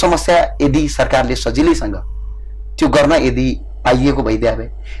 र यो समस्या यदि सरकारले सजिलैसँग त्यो गर्न यदि पाइएको भइदिए भए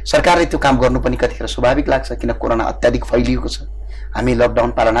सरकारले त्यो काम गर्नु पनि कतिखेर स्वाभाविक लाग्छ, किन कोरोना अत्याधिक फैलिएको छ, हामी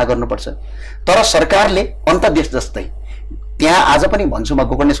लकडाउन पालना गर्नुपर्छ। तर सरकारले अन्त देश जस्तै त्यहाँ आज पनि भन्छु, म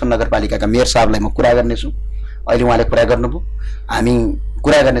गोकर्णेश्वर नगरपालिकाका मेयर साहबलाई म कुरा गर्नेछु, अहिले उहाँले कुरा गर्नुभयो, हामी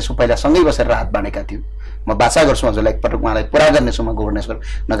कुरा गर्नेछौँ। पहिला सँगै बसेर राहत बाँडेका थियौँ। म बाचा गर्छु हजुरलाई एकपटक उहाँलाई कुरा गर्नेछु, म गोकर्णेश्वर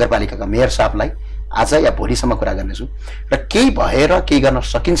नगरपालिकाका मेयर साहबलाई आज या भोलिसम्म कुरा गर्नेछु। र केही भएर केही गर्न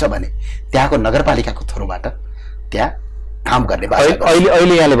सकिन्छ भने त्यहाँको नगरपालिकाको थ्रुबाट त्यहाँ काम गर्ने।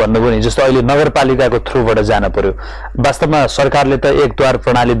 अहिले यहाँले भन्नुभयो नि जस्तो अहिले नगरपालिकाको थ्रुबाट जान पर्यो। वास्तवमा सरकारले त एक द्वार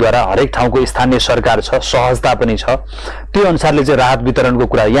प्रणालीद्वारा हरेक ठाउँको स्थानीय सरकार छ, सहजता पनि छ, त्यो अनुसारले चाहिँ राहत वितरणको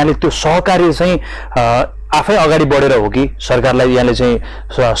कुरा यहाँले त्यो सहकारी चाहिँ आफै अगाडि बढेर हो कि सरकारलाई यहाँले चाहिँ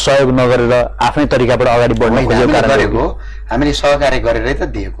सहयोग नगरेर आफ्नै तरिकाबाट अगाडि बढ्न खोजेको कारणले? हामीले सहकार्य गरेरै त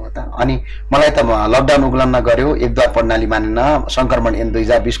दिएको हो त। अनि मलाई त लकडाउन उल्लङ्घन गर्यो, एक द्वार प्रणाली मानेन, संक्रमण ऐन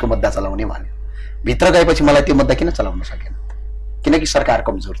 2020 को मुद्दा चलाउने भन्यो। भित्र गएपछि मलाई त्यो मुद्दा किन चलाउन सकेन? किनकि सरकार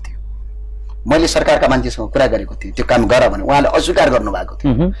कमजोर थियो। मैले सरकारका मान्छेसँग कुरा गरेको थिएँ, त्यो काम गर भने उहाँले अस्वीकार गर्नुभएको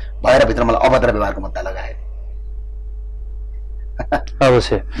थियो। भएर भित्र मलाई अभद्र व्यवहारको मुद्दा लगाए।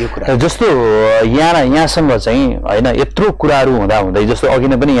 अवश्य जस्तो यहाँसँग चाहिँ होइन यत्रो कुराहरू हुँदा हुँदै जस्तो अघि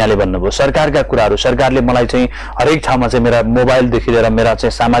नै पनि यहाँले भन्नुभयो सरकारका कुराहरू, सरकारले मलाई चाहिँ हरेक ठाउँमा चाहिँ मेरा मोबाइलदेखि लिएर मेरा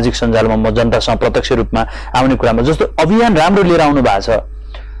चाहिँ सामाजिक सञ्जालमा म जनतासँग प्रत्यक्ष रूपमा आउने कुरामा जस्तो अभियान राम्रो लिएर आउनु भएको छ,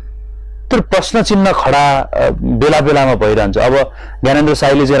 तर प्रश्न चिन्ह खडा बेला बेलामा भइरहन्छ। अब ज्ञानेन्द्र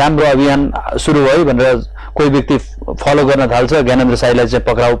शाहीले चाहिँ राम्रो अभियान सुरु भयो भनेर कोही व्यक्ति फलो गर्न थाल्छ, ज्ञानेन्द्र शाहीलाई चाहिँ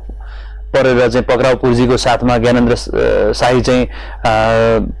पक्राउ परेर चाहिँ पक्राउ पुर्जीको साथमा ज्ञानेन्द्र शाही चाहिँ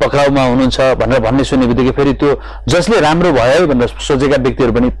पक्राउमा हुनुहुन्छ भनेर भन्ने सुन्ने बित्तिकै फेरि त्यो जसले राम्रो भयो भनेर सोचेका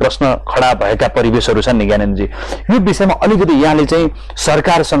व्यक्तिहरू पनि प्रश्न खडा भएका परिवेशहरू छन् नि ज्ञानेन्द्रजी। यो विषयमा अलिकति यहाँले चाहिँ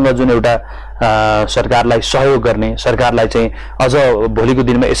सरकारसँग जुन एउटा सरकारलाई सहयोग गर्ने, सरकारलाई चाहिँ अझ भोलिको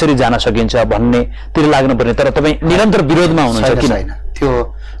दिनमा यसरी जान सकिन्छ भन्नेतिर लाग्नुपर्ने, तर तपाईँ निरन्तर विरोधमा हुनुहुन्छ किन? त्यो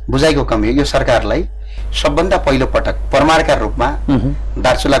बुझाइको कमी हो। यो सरकारलाई सबभन्दा पहिलो पटक परमारका रूपमा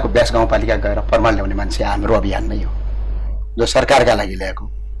दार्चुलाको व्यास गाउँपालिका गएर परमार ल्याउने मान्छे हाम्रो अभियान नै हो, जो सरकारका लागि ल्याएको।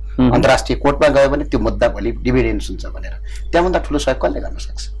 अन्तर्राष्ट्रिय कोर्टमा गयो भने त्यो मुद्दा भोलि डिभिडेन्स हुन्छ भनेर त्यहाँभन्दा ठुलो सहयोग कसले गर्न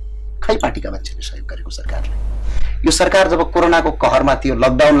सक्छ? खै पार्टीका मान्छेले सहयोग गरेको सरकारले। यो सरकार जब कोरोनाको कहरमा थियो,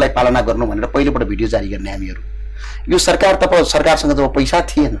 लकडाउनलाई पालना गर्नु भनेर पहिलोपल्ट भिडियो जारी गर्ने हामीहरू, यो सरकार सरकारसँग जब पैसा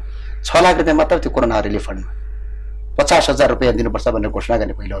थिएन 6 लाख रुपियाँ मात्र थियो कोरोना रिलिफ फन्डमा, 50,000 रुपियाँ दिनुपर्छ भनेर घोषणा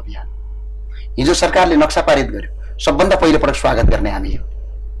गर्ने पहिलो अभियान। हिजो सरकारले नक्सा पारित गर्यो, सबभन्दा पहिलो पटक स्वागत गर्ने हामी हो।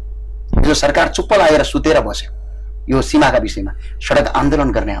 हिजो सरकार चुप्प लागेर सुतेर बस्यो, यो सीमाका विषयमा सडक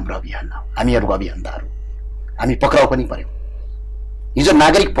आन्दोलन गर्ने हाम्रो अभियान हो, हामीहरूको अभियानदार हो। हामी पक्राउ पनि पर्यौँ। हिजो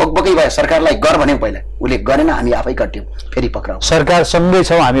नागरिक पकपकै भयो, सरकारलाई गर भन्यौँ पहिला, उसले गरेन, हामी आफै कट्यौँ, फेरि पक्राउ। सरकार सँगै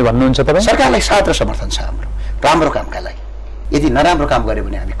छौँ हामी भन्नुहुन्छ तपाईँ? सरकारलाई साथ र समर्थन छ हाम्रो राम्रो कामका लागि। यदि नराम्रो काम गर्यो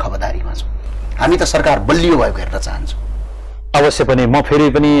भने हामी खबरदारीमा छौँ। हामी त सरकार बलियो भएको हेर्न चाहन्छौँ। अवश्य पनि। म फेरि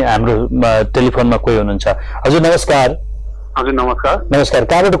पनि हाम्रो टेलिफोनमा कोही हुनुहुन्छ। हजुर नमस्कार। हजुर नमस्कार। नमस्कार,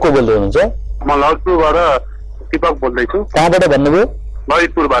 कहाँबाट को बोल्दै हुनुहुन्छ? म ललितपुरबाट दीपक बोल्दैछु। कहाँबाट भन्नुभयो?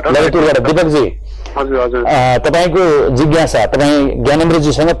 ललितपुरबाट। ललितपुरबाट दीपकजी। हजुर हजुर। तपाईँको जिज्ञासा, तपाईँ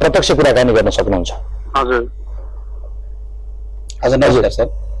ज्ञानेन्द्रजीसँग प्रत्यक्ष कुराकानी गर्न सक्नुहुन्छ। हजुर हजुर नमस्कार सर।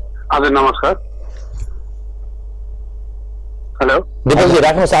 हजुर नमस्कार। हेलो दीपकजी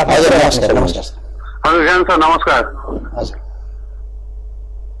राख्नुहोस्। हजुर नमस्कार। नमस्कार हजुर ज्ञान सर नमस्कार। हजुर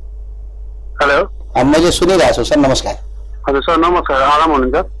हेलो मैले सुनिरहेको छु सर। नमस्कार। हजुर सर नमस्कार। आराम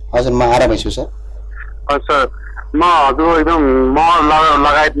हुनुहुन्छ? हजुर म आरामै छु सर। हजुर सर म हजुर एकदम म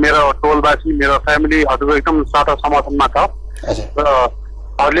लगायत मेरो टोलवासी मेरो फ्यामिली हजुरको एकदम साथ समर्थनमा छ। हजुर र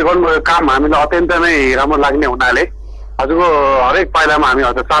हजुरले गर्नुभएको काम हामीलाई अत्यन्त नै राम्रो लाग्ने हुनाले हजुरको हरेक पाइलामा हामी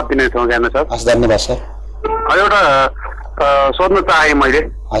हजुर साथ दिनेछौँ ज्ञानेन्द्र सर। हस् धन्यवाद सर। एउटा सोध्न चाहेँ मैले।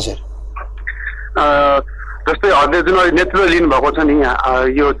 हजुर जस्तै हजुरले जुन अहिले नेतृत्व लिनुभएको छ नि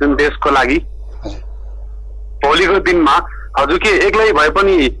यो जुन देशको लागि, भोलिको दिनमा हजुर के एक्लै भए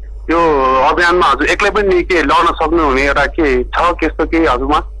पनि यो अभियानमा हजुर एक्लै पनि के लड्न सक्नुहुने एउटा के छ त्यस्तो केही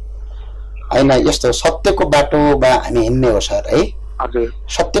हजुरमा? होइन, यस्तो सत्यको बाटोमा हामी हिँड्ने हो सर है। हजुर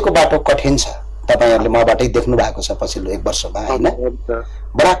सत्यको बाटो कठिन छ, तपाईँहरूले मबाटै देख्नु भएको छ पछिल्लो 1 वर्षमा होइन,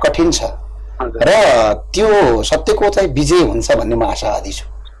 बडा कठिन छ र त्यो सत्यको चाहिँ विजय हुन्छ भन्ने म आशावादी छु।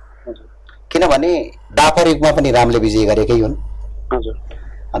 किनभने द्वापर युगमा पनि रामले विजय गरेकै हुन्।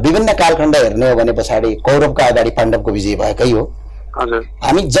 विभिन्न कालखण्ड हेर्ने हो भने पछाडि कौरवका अगाडि पाण्डवको विजय भएकै हो।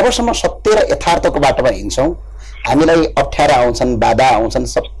 हामी जबसम्म सत्य र यथार्थको बाटोमा हिँड्छौँ हामीलाई अप्ठ्यारा आउँछन्, बाधा आउँछन्,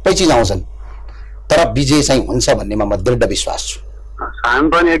 सबै चिज आउँछन्, तर विजय चाहिँ हुन्छ भन्नेमा म दृढ विश्वास छु। हामी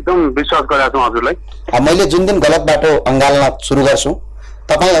पनि एकदम विश्वास गरेका छौँ हजुरलाई। मैले जुन दिन गलत बाटो अँगाल्न सुरु गर्छु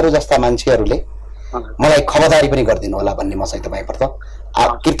तपाईँहरू जस्ता मान्छेहरूले मलाई खबरदारी पनि गरिदिनु होला भन्ने म चाहिँ तपाईँप्रति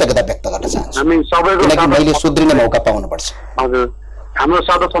कृतज्ञता व्यक्त गर्न चाहन्छु। किनकि मैले सुध्रिने मौका पाउनुपर्छ। हजुर हाम्रो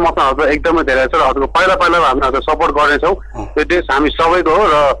साथो समर्थनहरू एकदमै धेरै छ र हजुरको पहिला हामी हजुर सपोर्ट गर्नेछौँ। यो देश हामी सबैको हो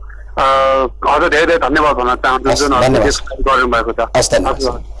र हजुर धेरै धेरै धन्यवाद भन्न चाहन्छु जुन गर्नु भएको छ।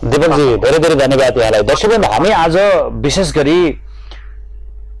 दीपकजी धेरै धेरै धन्यवाद यहाँलाई। दर्शकवृन्द, हामी आज विशेष गरी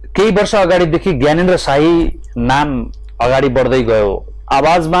केही वर्ष अगाडिदेखि ज्ञानेन्द्र शाही नाम अगाडि बढ्दै गयो।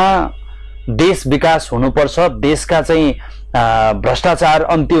 आवाजमा देश विकास हुनुपर्छ, देशका चाहिँ भ्रष्टाचार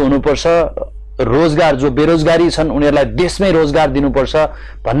अन्त्य हुनुपर्छ, रोजगार जो बेरोजगारी छन् उनीहरूलाई देशमै रोजगार दिनुपर्छ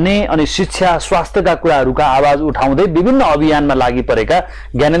भन्ने अनि शिक्षा स्वास्थ्यका कुराहरूका आवाज उठाउँदै विभिन्न अभियानमा लागि परेका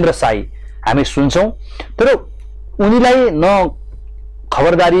ज्ञानेन्द्र शाही हामी सुन्छौँ। तर उनीलाई न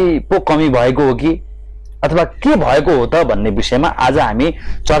खबरदारी पो कमी भएको हो कि अथवा के भएको हो त भन्ने विषयमा आज हामी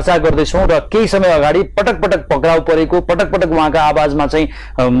चर्चा गर्दैछौँ र केही समय अगाडि पटक पटक पक्राउ परेको, पटक पटक उहाँका आवाजमा चाहिँ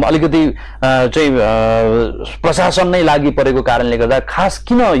अलिकति चाहिँ प्रशासन नै लागि परेको कारणले गर्दा खास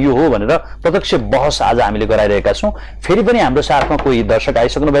किन यो हो भनेर प्रत्यक्ष बहस आज हामीले गराइरहेका छौँ। फेरि पनि हाम्रो साथमा कोही दर्शक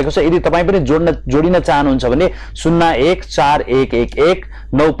आइसक्नु भएको छ। यदि तपाईँ पनि जोडिन चाहनुहुन्छ भने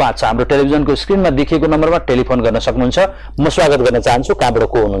 0141111956 हाम्रो टेलिभिजनको स्क्रिनमा देखिएको नम्बरमा टेलिफोन गर्न सक्नुहुन्छ। म स्वागत गर्न चाहन्छु। कहाँबाट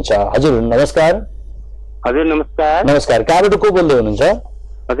को हुनुहुन्छ? हजुर नमस्कार। हजुर नमस्कार। नमस्कार, कहाँबाट को बोल्दै हुनुहुन्छ?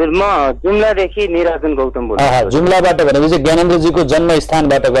 हजुर म जुम्लादेखि निराजन गौतम बोल्छु। जुम्लाबाट भनेपछि ज्ञानेन्द्रजीको जन्म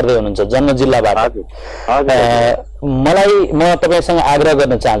स्थानबाट गर्दै हुनुहुन्छ, जन्म जिल्लाबाट। मलाई म तपाईँसँग आग्रह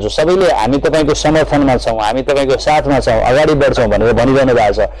गर्न चाहन्छु, सबैले हामी तपाईँको समर्थनमा छौँ, हामी तपाईँको साथमा छौँ, अगाडि बढ्छौँ भनेर भनिरहनु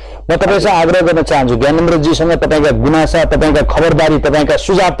भएको छ। म तपाईँसँग आग्रह गर्न चाहन्छु, ज्ञानेन्द्रजीसँग तपाईँका गुनासा, तपाईँका खबरदारी, तपाईँका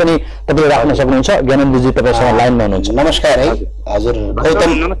सुझाव पनि तपाईँले राख्न सक्नुहुन्छ। ज्ञानेन्द्रजी तपाईँसँग लाइनमा हुनुहुन्छ। नमस्कार है हजुर।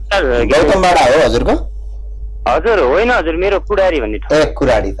 गौतमबाट हो हजुरको? हजुर होइन हजुर, मेरो कुडारी भन्ने ठाउँ।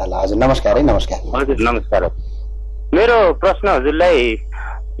 कुराडी तल। हजुर नमस्कार है। नमस्कार हजुर नमस्कार। मेरो प्रश्न हजुरलाई,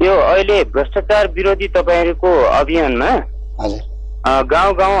 यो अहिले भ्रष्टाचार विरोधी तपाईँहरूको अभियानमा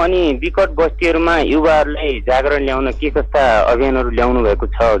गाउँ गाउँ अनि विकट बस्तीहरूमा युवाहरूलाई जागरण ल्याउन के कस्ता अभियानहरू ल्याउनु भएको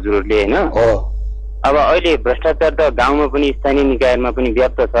छ हजुरहरूले होइन? अब अहिले भ्रष्टाचार त गाउँमा पनि स्थानीय निकायमा पनि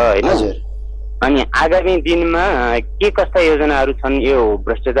व्याप्त छ होइन? अनि आगामी दिनमा के कस्ता योजनाहरू छन् यो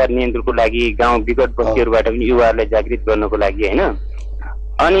भ्रष्टाचार नियन्त्रणको लागि, गाउँ विकट बस्तीहरूबाट पनि युवाहरूलाई जागृत गर्नको लागि होइन?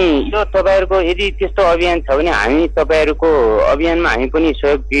 अनि यो तपाईँहरूको यदि त्यस्तो अभियान छ भने हामी तपाईँहरूको अभियानमा हामी पनि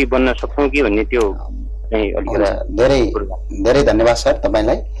सहयोगी बन्न सक्छौँ कि भन्ने त्यो चाहिँ धेरै धेरै धन्यवाद सर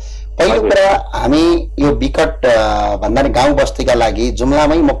तपाईँलाई। पहिलो कुरा, हामी यो विकट भन्दा गाउँ बस्तीका लागि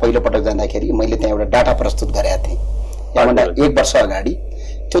जुम्लामै म पहिलो पटक जाँदाखेरि मैले त्यहाँ एउटा डाटा प्रस्तुत गरेका थिएँ यहाँभन्दा 1 वर्ष अगाडि।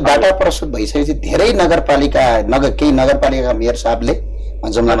 त्यो डाटा प्रस्तुत भइसकेपछि धेरै केही नगरपालिकाका मेयर साहबले,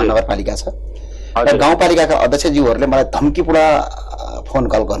 जुम्लामा नगरपालिका छ, र गाउँपालिकाका अध्यक्षज्यूहरूले मलाई धम्कीपूर्ण फोन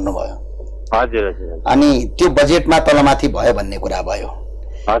कल गर्नुभयो। अनि त्यो बजेटमा तलमाथि भयो भन्ने कुरा भयो।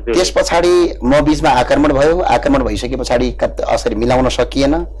 त्यस पछाडि म बीचमा आक्रमण भयो। आक्रमण भइसके पछाडि असरी मिलाउन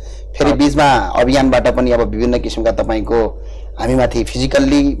सकिएन। फेरि बीचमा अभियानबाट पनि अब विभिन्न किसिमका तपाईँको हामीमाथि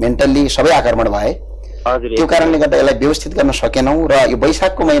फिजिकल्ली मेन्टल्ली सबै आक्रमण भए। त्यो कारणले गर्दा यसलाई व्यवस्थित गर्न सकेनौँ र यो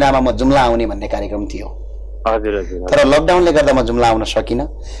वैशाखको महिनामा म जुम्ला आउने भन्ने कार्यक्रम थियो। तर लकडाउनले गर्दा म जुम्ला आउन सकिनँ।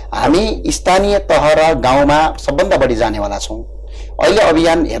 हामी स्थानीय तह र गाउँमा सबभन्दा बढी जानेवाला छौँ। अहिले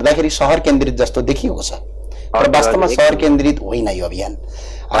अभियान हेर्दाखेरि सहर केन्द्रित जस्तो देखिएको छ, तर वास्तवमा सहर केन्द्रित होइन यो अभियान।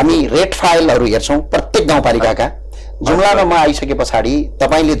 हामी रेड फाइलहरू हेर्छौँ प्रत्येक गाउँपालिकाका। जुम्लामा म आइसके पछाडि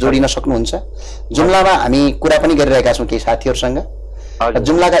तपाईँले जोडिन सक्नुहुन्छ। जुम्लामा हामी कुरा पनि गरिरहेका छौँ केही साथीहरूसँग,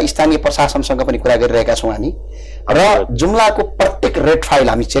 जुम्लाका स्थानीय प्रशासनसँग पनि कुरा गरिरहेका छौँ हामी, र जुम्लाको प्रत्येक रेड फाइल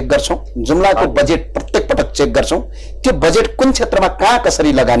हामी चेक गर्छौँ। जुम्लाको बजेट प्रत्येक पटक चेक गर्छौँ। त्यो बजेट कुन क्षेत्रमा कहाँ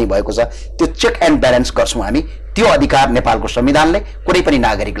कसरी लगानी भएको छ त्यो चेक एन्ड ब्यालेन्स गर्छौँ हामी। त्यो अधिकार नेपालको संविधानले कुनै पनि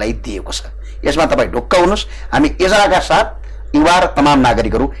नागरिकलाई दिएको छ। यसमा तपाईँ ढुक्क हुनुहोस्। हामी एजेन्डाका साथ युवा र तमाम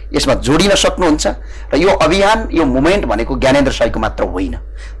नागरिकहरू यसमा जोडिन सक्नुहुन्छ र यो अभियान यो मुभमेन्ट भनेको ज्ञानेन्द्र शाहीको मात्र होइन,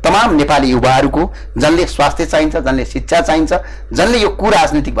 तमाम नेपाली युवाहरूको, जसले स्वास्थ्य चाहिन्छ, जसले शिक्षा चाहिन्छ, जसले यो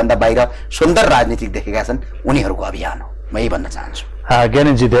कुराजनीतिक भन्दा बाहिर सुन्दर राजनीतिक देखेका छन्, उनीहरूको अभियान हो। म यही भन्न चाहन्छु।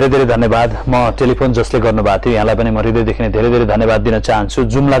 ज्ञानेन्द्रजी धेरै धेरै धन्यवाद। म टेलिफोन जसले गर्नुभएको थियो यहाँलाई पनि म हृदयदेखि नै धेरै धेरै धन्यवाद दिन चाहन्छु।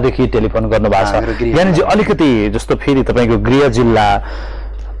 जुम्लादेखि टेलिफोन गर्नुभएको छ। ज्ञानेन्द्रजी अलिकति जस्तो फेरि तपाईँको गृह जिल्ला,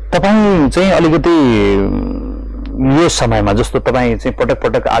 तपाईँ चाहिँ अलिकति यो समयमा जस्तो तपाईँ चाहिँ पटक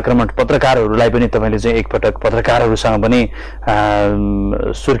पटक आक्रमण पत्रकारहरूलाई पनि तपाईँले चाहिँ एकपटक पत्रकारहरूसँग पनि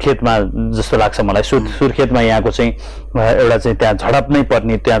सुर्खेतमा जस्तो लाग्छ मलाई सुर्खेतमा यहाँको चाहिँ एउटा चाहिँ त्यहाँ झडप नै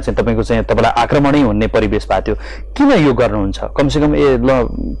पर्ने, त्यहाँ चाहिँ तपाईँको चाहिँ तपाईँलाई आक्रमणै हुने परिवेश भएको थियो। किन यो गर्नुहुन्छ? कमसेकम ल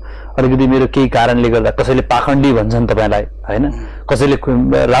अलिकति मेरो केही कारणले गर्दा कसैले पाखण्डी भन्छन् तपाईँलाई होइन, कसैले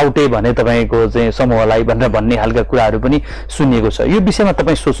राउटे भने तपाईँको चाहिँ समूहलाई भनेर भन्ने खालका कुराहरू पनि सुनिएको छ। यो विषयमा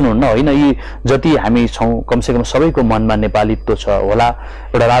तपाईँ सोच्नुहुन्न होइन? यी जति हामी छौँ कमसेकम सबैको मनमा नेपालीत्व छ होला।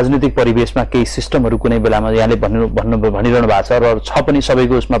 एउटा राजनीतिक परिवेशमा केही सिस्टमहरू कुनै बेलामा यहाँले भनिरहनु भएको छ र छ पनि,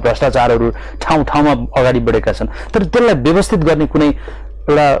 सबैको उसमा भ्रष्टाचारहरू ठाउँ ठाउँमा अगाडि बढेका छन्। तर त्यसलाई व्यवस्थित गर्ने कुनै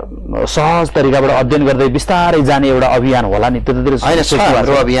एउटा सहज तरिकाबाट अध्ययन गर्दै बिस्तारै जाने एउटा अभियान होला नि?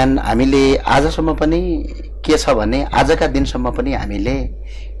 हाम्रो अभियान हामीले आजसम्म पनि के छ भने आजका दिनसम्म पनि हामीले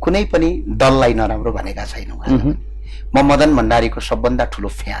कुनै पनि दललाई नराम्रो भनेका छैनौँ। म मदन भण्डारीको सबभन्दा ठुलो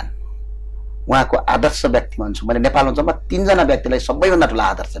फ्यान, उहाँको आदर्श व्यक्ति मान्छु। मैले नेपालमा जम्मा 3 जना व्यक्तिलाई सबैभन्दा ठुलो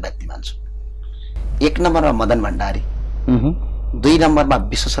आदर्श व्यक्ति मान्छु। 1 नम्बरमा मदन भण्डारी, 2 नम्बरमा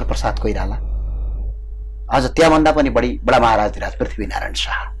विश्वेश्वर प्रसाद कोइराला, अझ त्यहाँभन्दा पनि बडा महाराजधिराज पृथ्वीनारायण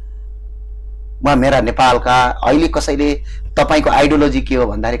शाह। उहाँ मेरा नेपालका अहिले कसैले तपाईँको आइडियोलोजी के हो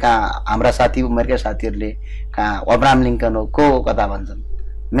भन्दाखेरि कहाँ हाम्रा साथी उमेरका साथीहरूले कहाँ अब्राहम लिङ्कन हो को कता भन्छन्।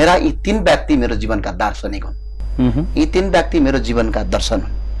 मेरा यी 3 व्यक्ति मेरो जीवनका दार्शनिक हुन्। यी 3 व्यक्ति मेरो जीवनका दर्शन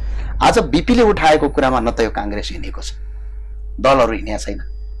हुन्। आज बिपीले उठाएको कुरामा न त यो काङ्ग्रेस हिँडेको छ, दलहरू हिँडेका छैन,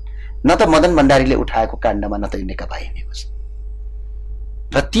 न त मदन भण्डारीले उठाएको काण्डमा न त यो नेकपा हिँडेको छ।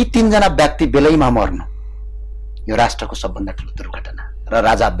 र ती 3 जना व्यक्ति बेलैमा मर्नु यो राष्ट्रको सबभन्दा ठुलो दुर्घटना र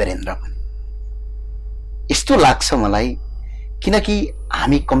राजा वीरेन्द्र पनि। यस्तो लाग्छ मलाई किनकि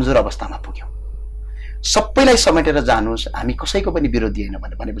हामी कमजोर अवस्थामा पुग्यौँ। सबैलाई समेटेर जानुहोस्, हामी कसैको पनि विरोधी होइन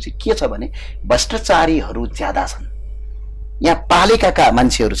भनेपछि के छ भने भ्रष्टाचारीहरू ज्यादा छन्। यहाँ पालेका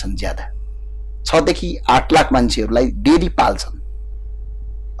मान्छेहरू छन् ज्यादा, 6 देखि 8 लाख मान्छेहरूलाई डेली पाल्छन्।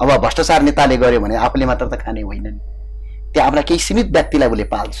 अब भ्रष्टाचार नेताले गर्यो भने आफूले मात्र त खाने होइन नि, त्यहाँ आफ्ना केही सीमित व्यक्तिलाई उसले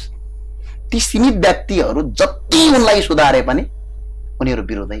पाल्छ। ती सीमित व्यक्तिहरू जति उनलाई सुधारे पनि उनीहरू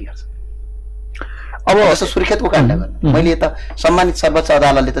विरोधै गर्छ। अब जस्तो सुर्खेतको काण्ड गर्नु, मैले त सम्मानित सर्वोच्च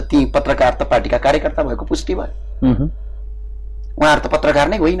अदालतले त ती पत्रकार त पार्टीका कार्यकर्ता भएको पुष्टि भयो। उहाँहरू त पत्रकार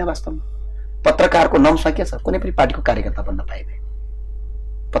नै होइन, वास्तवमा पत्रकारको नाममा के छ? कुनै पनि पार्टीको कार्यकर्ता बन्न पाइँदैन।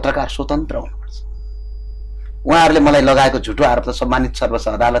 पत्रकार स्वतन्त्र हुनुपर्छ। उहाँहरूले मलाई लगाएको झुटो आरोप त सम्मानित सर्वोच्च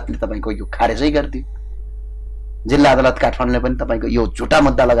अदालतले तपाईँको यो खारेजै गरिदियो। जिल्ला अदालत काठमाडौँले पनि तपाईँको यो झुटा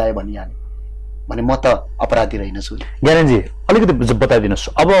मुद्दा लगायो भनिहाल्यो भने म त अपराधी रहेनछु। ज्ञानेन्द्रजी अलिकति बताइदिनुहोस्।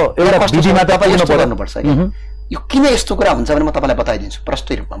 अब एउटा विधिमा तपाईँ यस्तो गर्नुपर्छ। यो किन यस्तो कुरा हुन्छ भने म तपाईँलाई बताइदिन्छु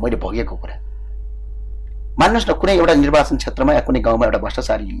प्रष्टै रूपमा, मैले भोगेको कुरा। मान्नुहोस् न, कुनै एउटा निर्वाचन क्षेत्रमा या कुनै गाउँमा एउटा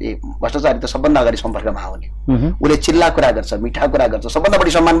भ्रष्टाचारी त सबभन्दा अगाडि सम्पर्कमा आउने, उसले चिल्ला कुरा गर्छ, मिठा कुरा गर्छ, सबभन्दा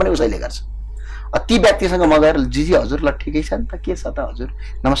बढी सम्मान पनि उसैले गर्छ। ती व्यक्तिसँग म गएर जीजी हजुर ल ठिकै छ नि त, के छ त हजुर,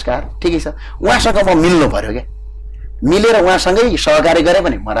 नमस्कार, ठिकै छ, उहाँसँग म मिल्नु पर्यो क्या। मिलेर उहाँसँगै सहकार्य गरे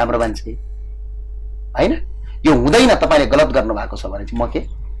भने म राम्रो मान्छे होइन। यो हुँदैन, तपाईँले गलत गर्नु भएको छ भने चाहिँ म के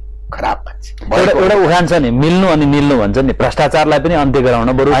खराब मान्छे। एउटा उखान छ नि, मिल्नु अनि निल्नु भन्छ नि, भ्रष्टाचारलाई पनि अन्त्य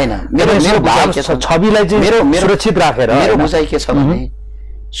गराउन बरु होइन। मेरो छविलाई चाहिँ सुरक्षित राखेर मेरो बुझाइ के छ भने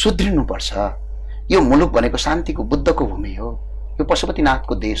सुध्रिनु पर्छ। यो मुलुक भनेको शान्तिको, बुद्धको भूमि हो। यो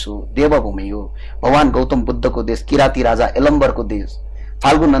पशुपतिनाथको देश हो, देवभूमि हो, भगवान गौतम बुद्धको देश, किराती राजा एलम्बरको देश,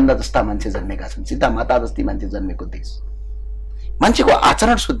 फाल्गु नन्द जस्ता मान्छे जन्मेका छन्, सीता माता जस्ती मान्छे जन्मेको देश। मान्छेको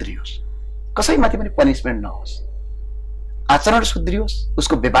आचरण सुध्रियोस्, कसैमाथि पनि पनिसमेन्ट नहोस्, आचरण सुध्रियोस्,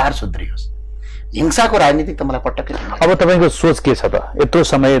 उसको व्यवहार सुध्रियोस्। हिंसाको राजनीति त मलाई पटक्कै छैन। अब तपाईँको सोच के छ त? यत्रो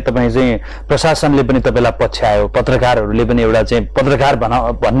समय तपाईँ चाहिँ प्रशासनले पनि तपाईँलाई पछ्यायो, पत्रकारहरूले पनि एउटा चाहिँ पत्रकार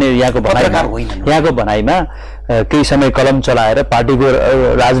भन्ने यहाँको भनाइमा केही समय कलम चलाएर पार्टीको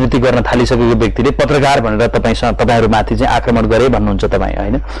राजनीति गर्न थालिसकेको व्यक्तिले पत्रकार भनेर तपाईँहरूमाथि चाहिँ आक्रमण गरे भन्नुहुन्छ तपाईँ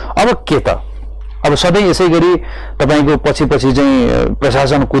होइन? अब के त? अब सधैँ यसै गरी तपाईँको पछि चाहिँ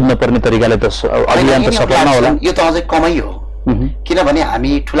प्रशासन कुद्न पर्ने तरिकाले त अभियान त सफल नहोला। यो त अझै कमै हो, किनभने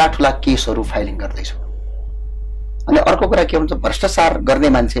हामी ठुला केसहरू फाइलिङ गर्दैछौँ। अनि अर्को कुरा के हुन्छ, भ्रष्टाचार गर्ने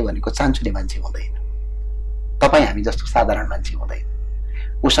मान्छे भनेको चान्चुने मान्छे हुँदैन, तपाईँ हामी जस्तो साधारण मान्छे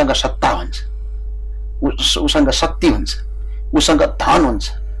हुँदैन। उसँग सत्ता हुन्छ, उसँग शक्ति हुन्छ, उसँग धन हुन्छ,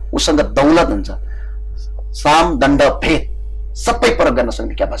 उसँग दौलत हुन्छ, साम दण्ड भेद सबै प्रयोग गर्न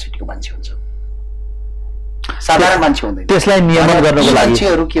सक्ने क्यापासिटीको मान्छे हुन्छ, साधारण मान्छे हुँदैन। त्यसलाई नियमन गर्नको लागि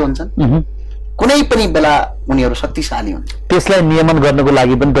मान्छेहरू के हुन्छन्, कुनै पनि बेला उनीहरू शक्तिशाली हुन्छ। त्यसलाई नियमन गर्नको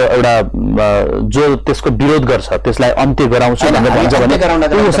लागि पनि त एउटा जो त्यसको विरोध गर्छ त्यसलाई अन्त्य गराउँछु भनेर भन्छ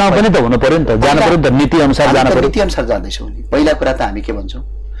भने उसँग पनि त हुनु पर्यो नि त, जानु पर्यो नि त, नीति अनुसार जानु पर्यो। नीति अनुसार जाँदैछौँ नि। पहिला कुरा त हामी के भन्छौँ,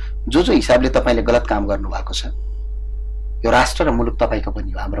 जो हिसाबले तपाईँले गलत काम गर्नु भएको छ, यो राष्ट्र र मुलुक तपाईँको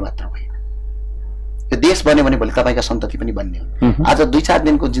पनि हो, हाम्रो मात्र होइन। यो देश बन्यो भने भोलि तपाईँका सन्तति पनि बन्ने हो। आज 2-4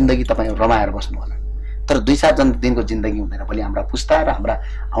 दिनको जिन्दगी तपाईँ रमाएर बस्नु होला, तर 2-4 दिनको जिन्दगी हुँदैन। भोलि हाम्रा पुस्ता र हाम्रा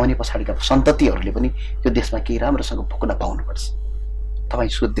आउने पछाडिका सन्ततिहरूले पनि यो देशमा केही राम्रोसँग भोग्न पाउनुपर्छ। तपाईँ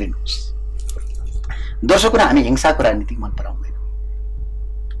सुध्रिनुहोस्। दोस्रो कुरा, हामी हिंसाको राजनीति मन पराउँदैन।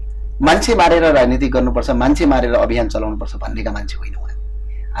 मान्छे मारेर राजनीति गर्नुपर्छ, मान्छे मारेर अभियान चलाउनुपर्छ भन्नेका मान्छे होइन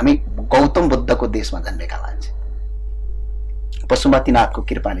हामी। गौतम बुद्धको देशमा जन्मेका मान्छे, पशुपतिनाथको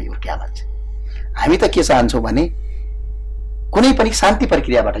कृपाले हुर्किया मान्छे। हामी त के चाहन्छौँ भने कुनै पनि शान्ति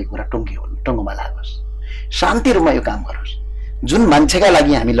प्रक्रियाबाट यो कुरा टुङ्गोमा लागोस्, शान्ति रूपमा यो काम गरोस्। जुन मान्छेका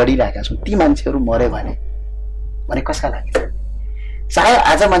लागि हामी लडिरहेका छौँ ती मान्छेहरू मर्यो भने कसका लागि? चाहे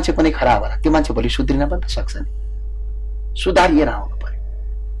आज मान्छे कुनै खराब होला, त्यो मान्छे भोलि सुध्रिन पनि त सक्छ नि। सुधारिएर आउनु पर्यो,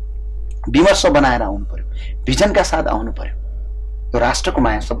 विमर्श बनाएर आउनु पर्यो, भिजनका साथ आउनु पर्यो। यो राष्ट्रको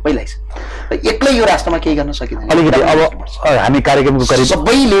माया सबैलाई छ, एक्लै यो राष्ट्रमा केही गर्न सकिँदैन। अलिकति अब हामी कार्यक्रमको करिब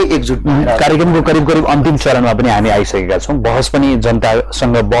सबैले एकजुट कार्यक्रमको करिब अन्तिम चरणमा पनि हामी आइसकेका छौँ। बहस पनि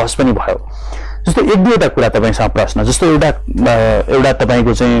जनतासँग बहस पनि भयो। जस्तो 1-2वटा कुरा तपाईँसँग प्रश्न, जस्तो एउटा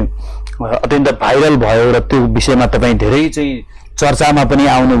तपाईँको चाहिँ अत्यन्त भाइरल भयो र त्यो विषयमा तपाईँ धेरै चाहिँ चर्चामा पनि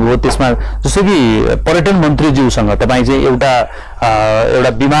आउनुभयो। त्यसमा जस्तो कि पर्यटन मन्त्रीज्यूसँग तपाईँ चाहिँ एउटा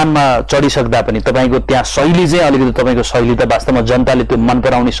विमानमा चढिसक्दा पनि तपाईँको त्यहाँ शैली चाहिँ अलिकति तपाईँको शैली त वास्तवमा जनताले त्यो मन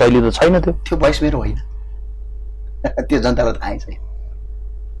पराउने शैली त छैन। त्यो भोइस मेरो होइन, त्यो जनतालाई थाहै छैन,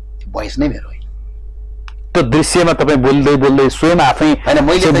 त्यो भोइस नै मेरो होइन। त्यो दृश्यमा तपाईँ बोल्दै स्वयं आफै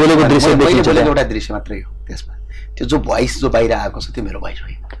बोलेको दृश्य एउटा दृश्य मात्रै हो त्यसमा। त्यो जो भोइस जो बाहिर आएको छ त्यो मेरो भोइस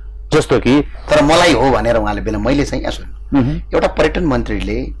होइन। जस्तो कि तर मलाई हो भनेर उहाँले बेला मैले चाहिँ यहाँ सुन्नु, एउटा पर्यटन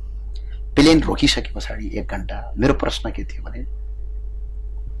मन्त्रीले प्लेन रोकिसके पछाडि 1 घण्टा मेरो प्रश्न के थियो भने,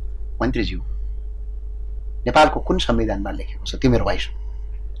 मन्त्रीज्यू नेपालको कुन संविधानमा लेखेको छ? त्यो मेरो भोइस हो।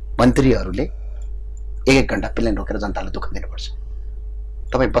 मन्त्रीहरूले 1 घण्टा प्लेन रोकेर जनतालाई दुःख दिनुपर्छ,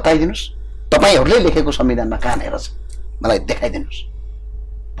 तपाईँ बताइदिनुहोस्, तपाईँहरूले लेखेको संविधानमा कहाँनिर छ मलाई देखाइदिनुहोस्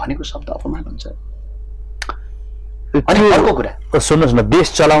भनेको शब्द अपमान हुन्छ। अनि अर्को कुरा सुन्नुहोस् न,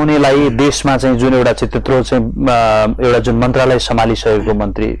 देश चलाउनेलाई देशमा चाहिँ जुन एउटा चाहिँ त्यत्रो चाहिँ एउटा जुन मन्त्रालय सम्हालिसकेको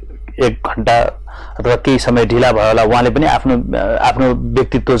मन्त्री 1 घण्टा अथवा केही समय ढिला भयो होला, उहाँले पनि आफ्नो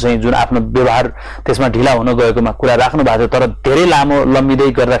व्यक्तित्व चाहिँ जुन आफ्नो व्यवहार त्यसमा ढिला हुन गएकोमा कुरा राख्नु भएको थियो। तर धेरै लामो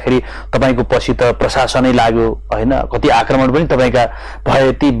लम्बिँदै गर्दाखेरि तपाईँको पछि त प्रशासनै लाग्यो होइन, कति आक्रमण पनि तपाईँका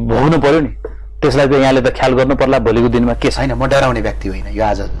भए ती भोग्नु पर्यो नि। त्यसलाई त यहाँले त ख्याल गर्नु पर्ला भोलिको दिनमा। के छैन, म डराउने व्यक्ति होइन, यो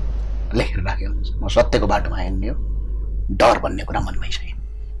आज लेखेर राखेको हुन्छ। म सत्यको बाटोमा हिँड्ने हो, डर भन्ने कुरा मनमै छैन।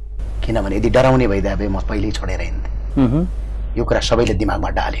 किनभने यदि डराउने भइदिए भए म पहिल्यै छोडेर हिँड्थेँ। यो कुरा सबैले दिमागमा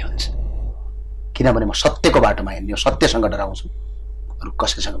डाले हुन्छ, किनभने म सत्यको बाटोमा हिँड्ने हो, सत्यसँग डराउँछु, अरू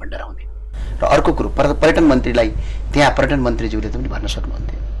कसैसँग पनि डराउँदैन। र अर्को कुरो, पर्यटन मन्त्रीलाई त्यहाँ पर्यटन मन्त्रीज्यूले पनि भन्न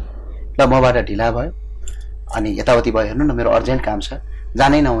सक्नुहुन्थ्यो, ल मबाट ढिला भयो अनि यताउति भयो, हेर्नु न मेरो अर्जेन्ट काम छ,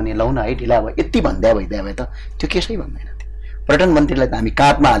 जानै नहुने, लौ न है ढिला भयो, यति भइदिए भए त त्यो केसै भन्दैन थियो। पर्यटन मन्त्रीलाई त हामी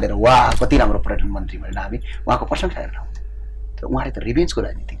काँधमा हालेर वाह कति राम्रो पर्यटन मन्त्री भनेर हामी उहाँको प्रशंसा गरेर आउँथ्यौँ। तर उहाँले त रिभेन्जको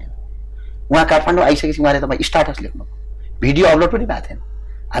राजनीति गर्नु। उहाँ काठमाडौँ आइसकेपछि उहाँले तपाईँ स्टाटस लेख्नु, भिडियो अपलोड पनि भएको थिएन,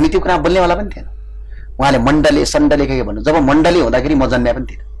 हामी त्यो कुरा बोल्नेवाला पनि थिएन। उहाँले मण्डले सण्डले के भन्नु, जब मण्डली हुँदाखेरि म जन्म्या पनि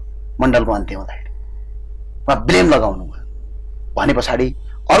थिएन, मण्डलको अन्त्य हुँदाखेरि उहाँ ब्लेम लगाउनु भयो भने पछाडि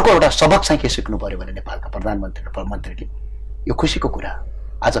अर्को एउटा सबक चाहिँ के सिक्नु पर्यो भने नेपालका प्रधानमन्त्रीले, यो खुसीको कुरा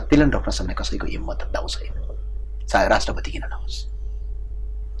आज प्लेन रोक्न सक्ने कसैको हिम्मत दाउ छैन, चाहे राष्ट्रपति किन नहोस्।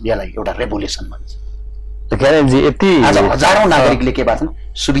 यसलाई एउटा रेभोल्युसन भन्छ। आज हजारौं नागरिकले के भएको छन्,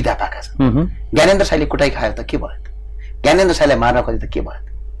 सुविधा पाएका छन्। ज्ञानेन्द्र शाहीले कुटाइ खायो त के भयो त? ज्ञानेन्द्र शाहीलाई मार्न खोजे त के भयो त?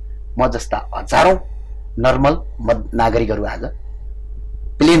 म जस्ता हजारौं नर्मल नागरिकहरू आज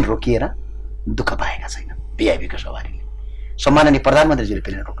प्लेन रोकिएर दुःख पाएका छैनन्। भिआइपीको सवारीले, सम्माननीय प्रधानमन्त्रीजीले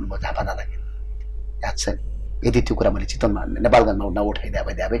प्लेन रोक्नुभयो झापा जाँदाखेरि, याद छ? यदि त्यो कुरा मैले चितवनमा नेपालगञ्जमा नउठाइदिए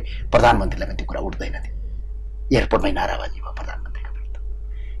भए प्रधानमन्त्रीलाई पनि त्यो कुरा उठ्दैन थियो। एयरपोर्टमै नाराबाजी भयो प्रधानमन्त्रीको विरुद्ध,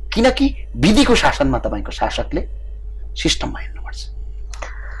 किनकि विधिको शासनमा तपाईँको शासकले सिस्टममा हिँड्नुपर्छ।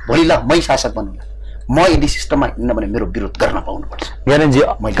 भोलि ल मै शासक बन्नुला, म यदि सिस्टममा हिँड्न भने मेरो विरोध गर्न पाउनुपर्छ। ज्ञानेन्द्रजी,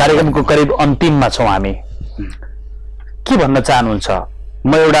 कार्यक्रमको करिब अन्तिममा छौँ हामी, के भन्न चाहनुहुन्छ?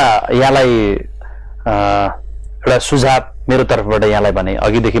 म एउटा यहाँलाई एउटा सुझाव मेरो तर्फबाट यहाँलाई भने,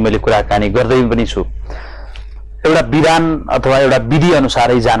 अघिदेखि मैले कुराकानी गर्दै पनि छु, एउटा विधान अथवा एउटा विधि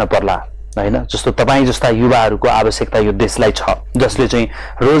अनुसारै जानु पर्ला हैन जस्तो तपाईं जस्ता युवाहरूको आवश्यकता यो देशलाई छ जसले चाहिँ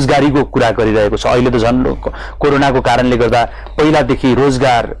रोजगारीको कुरा गरिरहेको छ अहिले त झन् कोरोनाको कारणले गर्दा पहिलादेखि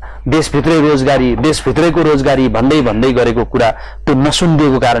रोजगार देशभित्रैको रोजगारी भन्दै गरेको कुरा त्यो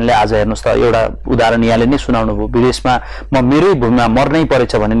नसुनिदिएको कारणले आज हेर्नुस् त एउटा उदाहरण यहाँले नै सुनाउनु भयो विदेशमा म मेरै भूमिमा मर्नै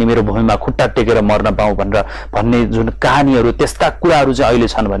परेछ भने नि मेरो भूमिमा खुट्टा टेकेर मर्न पाऊँ भन्ने जुन कहानीहरू त्यस्ता कुराहरू चाहिँ अहिले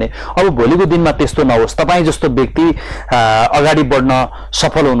छन् भने अब भोलिको दिनमा त्यस्तो नहोस् तपाईं जस्तो व्यक्ति अगाडि बढ्न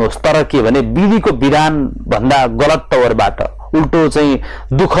सफल हुनुहोस् तर के भने विधिको विधान भन्दा गलत तवरबाट उल्टो चाहिँ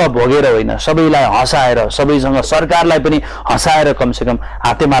दुःख भोगेर होइन सबैलाई हँसाएर सबैसँग सरकारलाई पनि हँसाएर कमसेकम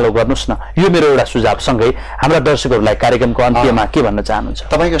हातेमालो गर्नुस् न यो मेरो एउटा सुझाव सँगै हाम्रा दर्शकहरूलाई कार्यक्रमको अन्त्यमा के भन्न चाहनुहुन्छ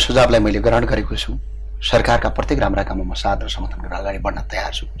तपाईको सुझावलाई मैले ग्रहण गरेको छु सरकारका प्रत्येक राम्रा काममा म साथ र समर्थन गरेर अगाडि बढ्न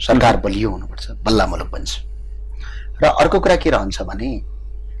तयार छु सरकार बलियो हुनुपर्छ बल्ल मुलुक बन्छ र अर्को कुरा के रहन्छ भने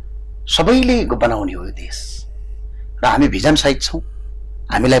सबैले बनाउने हो यो देश र हामी भिजन सहित छौं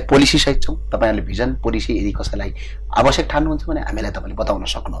हामीलाई पोलिसी सहित छौं तपाईहरुले भिजन पोलिसी यदि कसैलाई आवश्यक ठान्नुहुन्छ भने हामीलाई तपाईले बताउन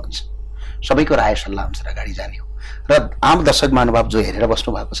सक्नुहुन्छ सबैको राय सल्लाह अनुसार अगाडि जाने हो र आम दर्शक महानुभाव जो हेरेर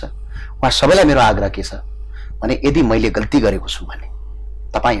बस्नु भएको छ उहाँ सबैलाई मेरो आग्रह के छ भने यदि मैले गल्ती गरेको छु भने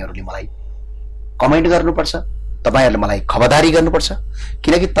तपाईहरुले मलाई कमेन्ट गर्नुपर्छ तपाईहरुले मलाई खबरदारी गर्नुपर्छ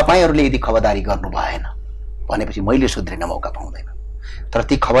किनकि तपाईहरुले यदि खबरदारी गर्नु भएन भनेपछि मैले सुध्रिन मौका पाउँदैन तर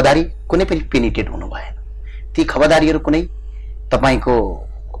ती खबरदारी कुनै पनि पेनिटेड हुनु भएन ती खबरदारीहरु कुनै तपाईको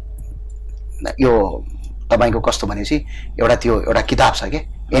यो तपाईको कस्तो भनेपछि एउटा किताब छ के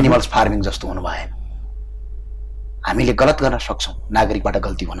एनिमल्स फार्मिङ जस्तो हुनु भएन हामीले गलत गर्न सक्छौं नागरिकबाट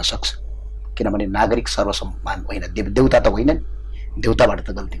गल्ती हुन सक्छ किनभने नागरिक सर्वसम्मान होइन देवता त होइन देवताबाट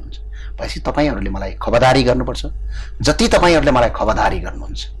त गल्ती हुन्छ पछि तपाईहरुले मलाई खबरदारी गर्नुपर्छ जति तपाईहरुले मलाई खबरदारी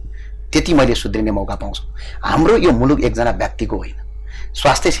गर्नुहुन्छ त्यति मैले सुध्रिने मौका पाउँछु हाम्रो यो मुलुक एकजना व्यक्तिको होइन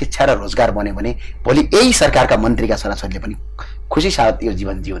स्वास्थ्य शिक्षा र रोजगार बन्यो भने भोलि यही सरकारका मन्त्रीका छोराछोरीले पनि खुशी साथ यो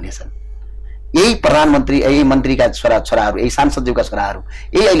जीवन जिउनेछन् यही प्रधानमन्त्री यही मन्त्रीका छोराछोराहरू यही सांसदज्यूका छोराहरू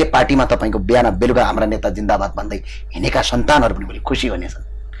यही अहिले पार्टीमा तपाईको बिहान बेलुका हाम्रा नेता जिन्दाबाद भन्दै हिँडेका सन्तानहरू पनि भोलि खुशी हुनेछन्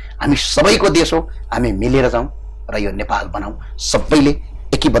हामी सबैको देश हो हामी मिलेर जाउँ र यो नेपाल बनाऊ सबैले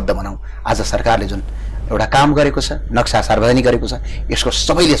एकीबद्ध बनाऊ आज सरकारले जुन एउटा काम गरेको छ नक्सा सार्वजनिक गरेको छ यसको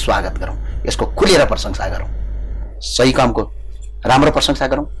सबैले स्वागत गरौँ यसको खुलेर प्रशंसा गरौँ सही कामको राम्रो प्रशंसा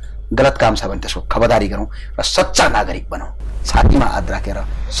गरौँ गलत काम छ भने त्यसको खबरदारी गरौँ र सच्चा नागरिक बनाऊ छातीमा हात राखेर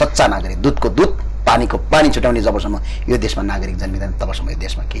सच्चा नागरिक दूधको दूध पानीको पानी छुटाउने जबसम्म यो देशमा नागरिक जन्मिँदैन तबसम्म यो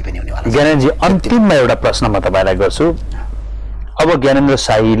देशमा केही पनि हुने वाला छैन। ज्ञानेन्द्रजी अन्तिममा एउटा प्रश्न म तपाईलाई गर्छु अब ज्ञानेन्द्र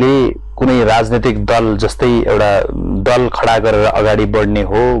शाहीले कुनै राजनीतिक दल जस्तै एउटा दल खडा गरेर अगाडि बढ्ने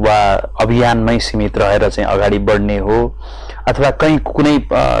हो वा अभियानमै सीमित रहेर चाहिँ अगाडि बढ्ने हो अथवा कहीं कुनै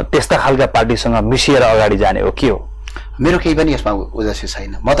त्यस्ता खालका पार्टीसँग मिसिएर अगाडि जाने हो के हो मेरो केही पनि यसमा उद्देश्य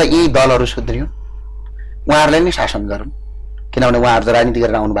छैन म त यी दलहरू सुध्रियौं उहाँहरुले नै शासन गरून् किनभने उहाँहरु त राजनीति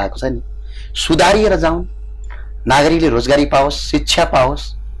गरेर आउनु भएको छ नि सुधारिएर जाउन् नागरिकले रोजगारी पाओस् शिक्षा पाओस्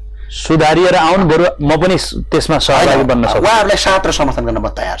सुधारिएर आउनु बरु म पनि त्यसमा सहभागी बन्न सक्छु उहाँहरुलाई साथ र समर्थन गर्न म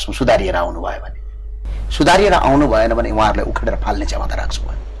तयार छु सुधारिएर आउनु भयो भने सुधारिएर आउनु भएन भने उहाँहरुलाई उखेडेर फाल्ने क्षमता राख्छु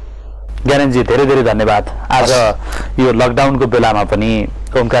म ज्ञानेन्द्रजी धेरै धेरै धन्यवाद आज यो लकडाउनको बेलामा पनि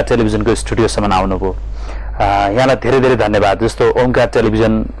ओमकार टेलिभिजनको स्टुडियोसम्म आउनुभयो यहाँलाई धेरै धेरै धन्यवाद जस्तो ओमकार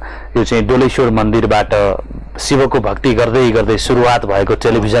टेलिभिजन यो चाहिँ डोलेश्वर मन्दिरबाट शिवको भक्ति गर्दै गर्दै सुरुवात भएको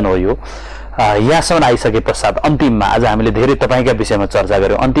टेलिभिजन हो यो यहाँसम्म आइसके पश्चात अन्तिममा आज हामीले धेरै तपाईका विषयमा चर्चा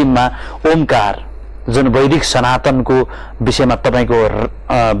गर्यौं अन्तिममा ओमकार जुन वैदिक सनातनको विषयमा तपाईको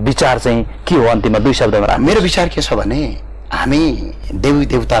विचार चाहिँ के हो अन्तिममा दुई शब्दमा मेरो विचार के छ भने हामी देवी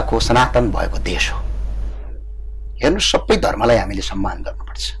देवताको सनातन भएको देश हो हेर्नु सबै धर्मलाई हामीले सम्मान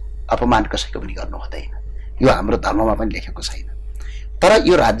गर्नुपर्छ अपमान कसैको पनि गर्नु हुँदैन यो हाम्रो धर्ममा पनि लेखेको छैन तर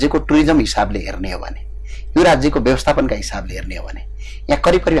यो राज्यको टुरिज्म हिसाबले हेर्ने हो भने यो राज्यको व्यवस्थापनका हिसाबले हेर्ने हो भने यहाँ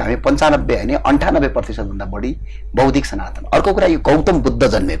करिब करिब हामी 95 हैन 98% भन्दा बढी बौद्धिक सनातन अर्को कुरा यो गौतम बुद्ध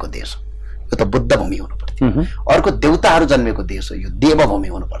जन्मेको देश हो यो त बुद्ध भूमि हुनु पर्थ्यो अर्को देवताहरू जन्मेको देश हो यो देव भूमि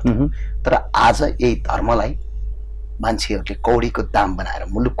हुनु पर्थ्यो तर आज यही धर्मलाई मान्छेहरूले कौडीको दाम बनाएर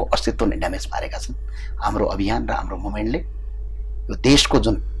मुलुकको अस्तित्व नै ड्यामेज पारेका छन् हाम्रो अभियान र हाम्रो मुभमेन्टले यो देशको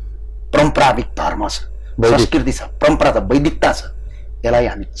जुन परम्परागत धर्म छ संस्कृति छ परम्परा छ वैदिकता छ यसलाई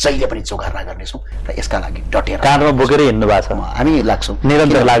हामी जहिले पनि चौघार्ना गर्नेछौँ र यसका लागि डटेर काँधमा बोकेर हिँड्नु भएको छ हामी लाग्छौँ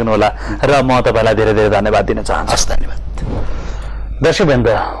निरन्तर लाग्नु होला र म तपाईलाई धेरै धेरै धन्यवाद दिन चाहन्छु धन्यवाद दर्शकवृन्द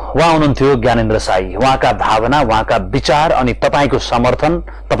उहाँ हुनुहुन्थ्यो ज्ञानेन्द्र शाही उहाँका भावना उहाँका विचार अनि तपाईको समर्थन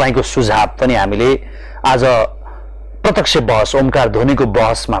तपाईको सुझाव पनि हामीले आज प्रत्यक्ष बहस ओमकार धोनीको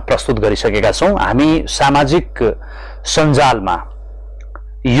बहसमा प्रस्तुत गरिसकेका छौं हामी सामाजिक सञ्जालमा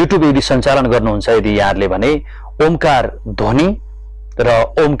युट्युब यदि सञ्चालन गर्नुहुन्छ यदि यहाँहरुले भने ओमकार धोनी र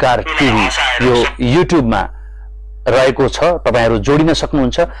ओमकार टिभी यो युट्युबमा रहेको छ, तपाईहरु जोडिन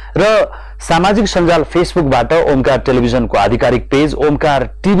सक्नुहुन्छ र सामाजिक सञ्जाल फेसबुकबाट ओमकार टेलिभिजनको आधिकारिक पेज ओमकार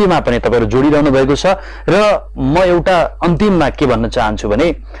टिभीमा पनि तपाईहरु जोडिरहनु भएको छ र म एउटा अन्तिममा के भन्न चाहन्छु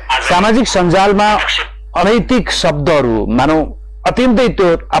भने सामाजिक सञ्जालमा अनैतिक शब्दहरु मानौ अत्यन्तै त्यो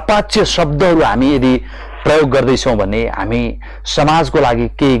अपाच्य शब्दहरु हामी यदि प्रयोग गर्दैछौं भने हामी समाजको लागि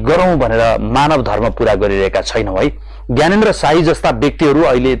केही गरौं भनेर मानव धर्म पूरा गरिरहेका छैनौं है। ज्ञानेन्द्र शाही जस्ता व्यक्तिहरु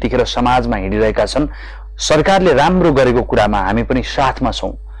अहिले यतिखेर समाजमा हिँडिरहेका छन्। सरकारले राम्रो गरेको कुरामा हामी पनि साथमा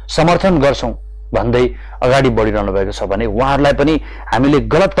छौं, समर्थन गर्छौं भन्दै अगाडि बढिरहनु भएको छ भने उहाँहरूलाई पनि हामीले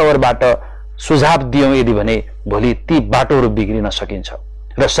गलत तवरबाट सुझाव दियौं यदि भने भोलि ती बाटोहरू बिग्रिन सकिन्छ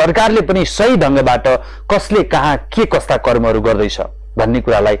र सरकारले पनि सही ढंगबाट कसले कहाँ के कस्ता कर्महरू गर्दैछ भन्ने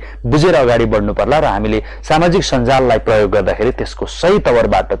कुरालाई बुझेर अगाडि बढ्नु पर्ला र हामीले सामाजिक सञ्जाललाई प्रयोग गर्दाखेरि त्यसको सही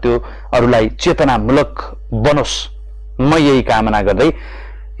तवरबाट त्यो अरूलाई चेतनामूलक बनोस्, म यही कामना गर्दै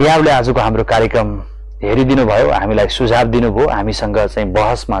यहाँले आजको हाम्रो कार्यक्रम हेरिदिनु भयो, हामीलाई सुझाव दिनुभयो, हामीसँग चाहिँ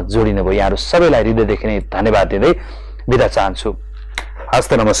बहसमा जोडिनु भयो। यहाँहरु सबैलाई हृदयदेखि नै धन्यवाद दिँदै बिदा चाहन्छु।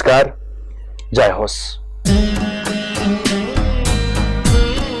 हस्त नमस्कार, जय होस्।